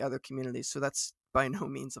so many other communities, so that's by no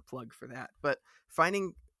means a plug for that. But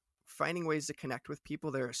finding ways to connect with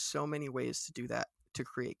people, there are so many ways to do that, to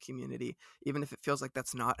create community, even if it feels like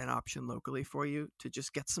that's not an option locally for you, to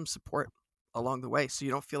just get some support along the way so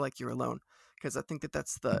you don't feel like you're alone. Because I think that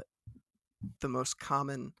that's the most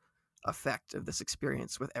common effect of this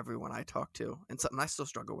experience with everyone I talk to, and something I still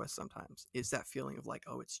struggle with sometimes, is that feeling of like,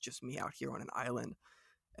 oh, it's just me out here on an island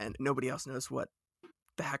and nobody else knows what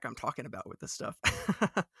the heck I'm talking about with this stuff.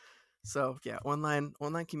 So yeah, online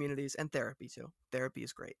communities and therapy too. Therapy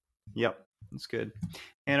is great. Yep, that's good.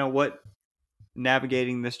 Hannah, what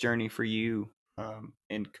navigating this journey for you,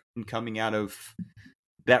 in coming out of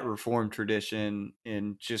that Reformed tradition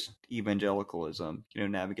and just evangelicalism,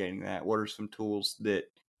 navigating that? What are some tools that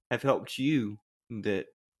have helped you that,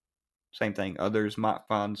 same thing, others might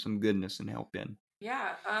find some goodness and help in?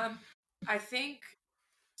 Yeah, I think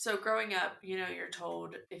so. Growing up, you're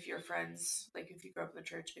told if you're friends, like if you grow up in the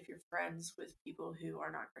church, if you're friends with people who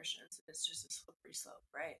are not Christians, it's just a slippery slope,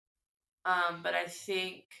 right? But I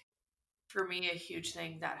think for me, a huge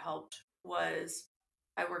thing that helped was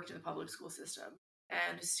I worked in the public school system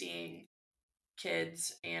and seeing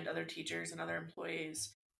kids and other teachers and other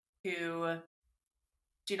employees who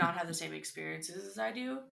do not have the same experiences as I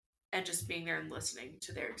do, and just being there and listening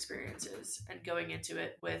to their experiences and going into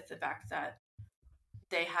it with the fact that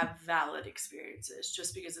they have valid experiences.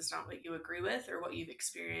 Just because it's not what you agree with or what you've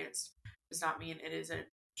experienced does not mean it isn't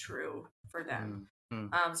true for them.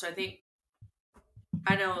 So I think,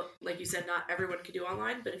 I know, like you said, not everyone can do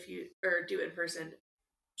online, but if you or do in person,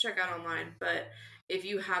 check out online. But if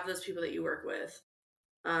you have those people that you work with,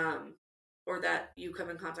 or that you come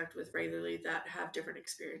in contact with regularly that have different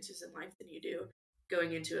experiences in life than you do,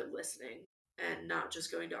 going into it listening and not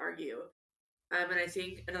just going to argue. And I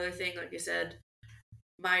think another thing, like I said,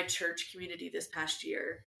 my church community this past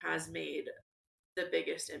year has made the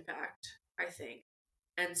biggest impact, I think.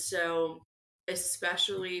 And so,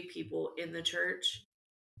 especially people in the church,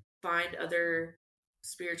 find other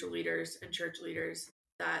spiritual leaders and church leaders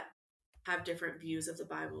that have different views of the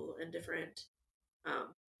Bible and different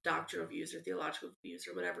doctrinal views or theological views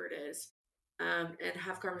or whatever it is, and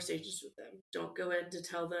have conversations with them. Don't go in to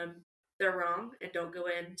tell them they're wrong, and don't go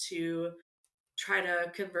in to try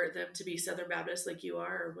to convert them to be Southern Baptist like you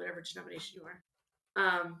are or whatever denomination you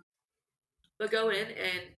are. But go in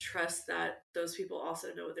and trust that those people also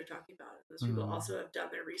know what they're talking about. Those people also have done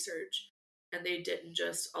their research, and they didn't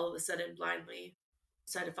just all of a sudden blindly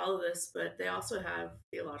decide to follow this, but they also have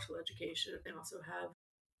theological education. They also have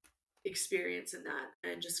experience in that,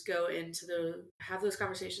 and just go into have those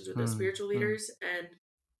conversations with those spiritual leaders and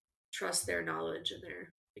trust their knowledge and their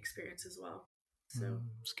experience as well. So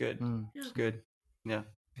It's good. Yeah. It's good. Yeah.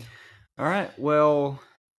 All right. Well,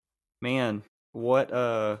 man, what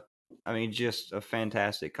just a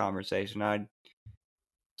fantastic conversation. I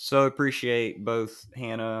so appreciate both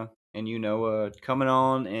Hannah and Noah coming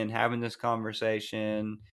on and having this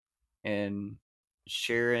conversation and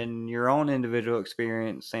sharing your own individual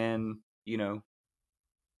experience, and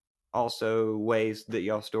also ways that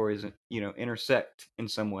y'all stories intersect in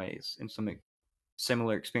some ways, in some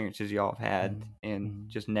similar experiences y'all have had, and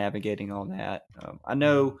just navigating all that. I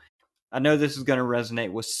know this is going to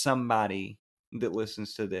resonate with somebody that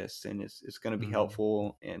listens to this, and it's going to be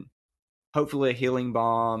helpful, and hopefully a healing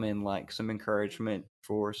balm and like some encouragement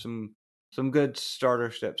for some good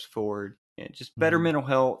starter steps forward, and just better mental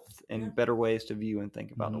health and better ways to view and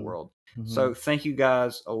think about the world. So thank you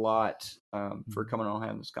guys a lot for coming on and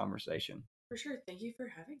having this conversation. For sure. Thank you for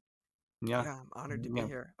having me. Yeah, I'm honored to be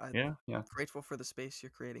here. I'm grateful for the space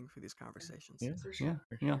you're creating for these conversations. Yeah, for sure.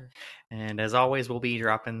 And as always, we'll be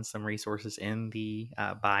dropping some resources in the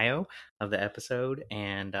bio of the episode.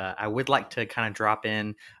 And I would like to kind of drop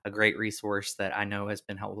in a great resource that I know has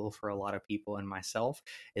been helpful for a lot of people and myself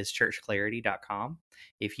is churchclarity.com.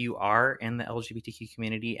 If you are in the LGBTQ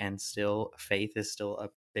community and faith is still a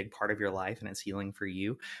big part of your life and it's healing for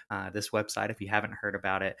you. This website, if you haven't heard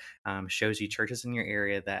about it, shows you churches in your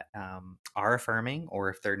area that are affirming, or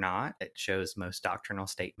if they're not, it shows most doctrinal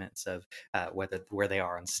statements of where they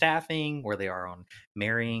are on staffing, where they are on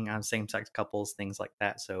marrying same-sex couples, things like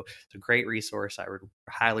that. So it's a great resource. I would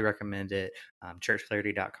highly recommend it.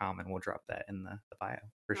 Churchclarity.com, and we'll drop that in the bio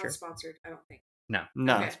for Not sure. sponsored, I don't think. No,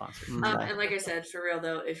 No. not sponsored. No. And like I said, for real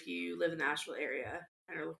though, if you live in the Asheville area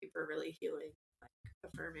and are looking for a really healing, like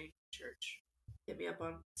affirming church, hit me up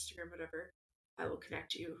on Instagram, whatever. I will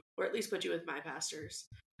connect you, or at least put you with my pastors.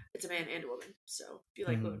 It's a man and a woman, so if you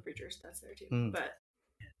like women preachers, that's there too. But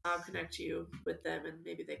I'll connect you with them, and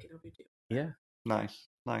maybe they can help you too. Yeah. Nice.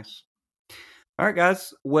 All right,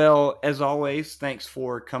 guys. Well, as always, thanks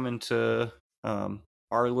for coming to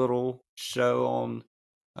our little show on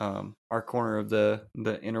our corner of the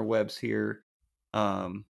interwebs here.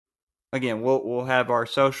 Again, we'll have our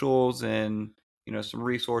socials and some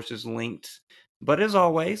resources linked. But as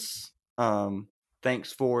always,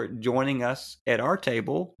 thanks for joining us at our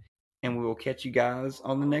table, and we will catch you guys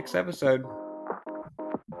on the next episode.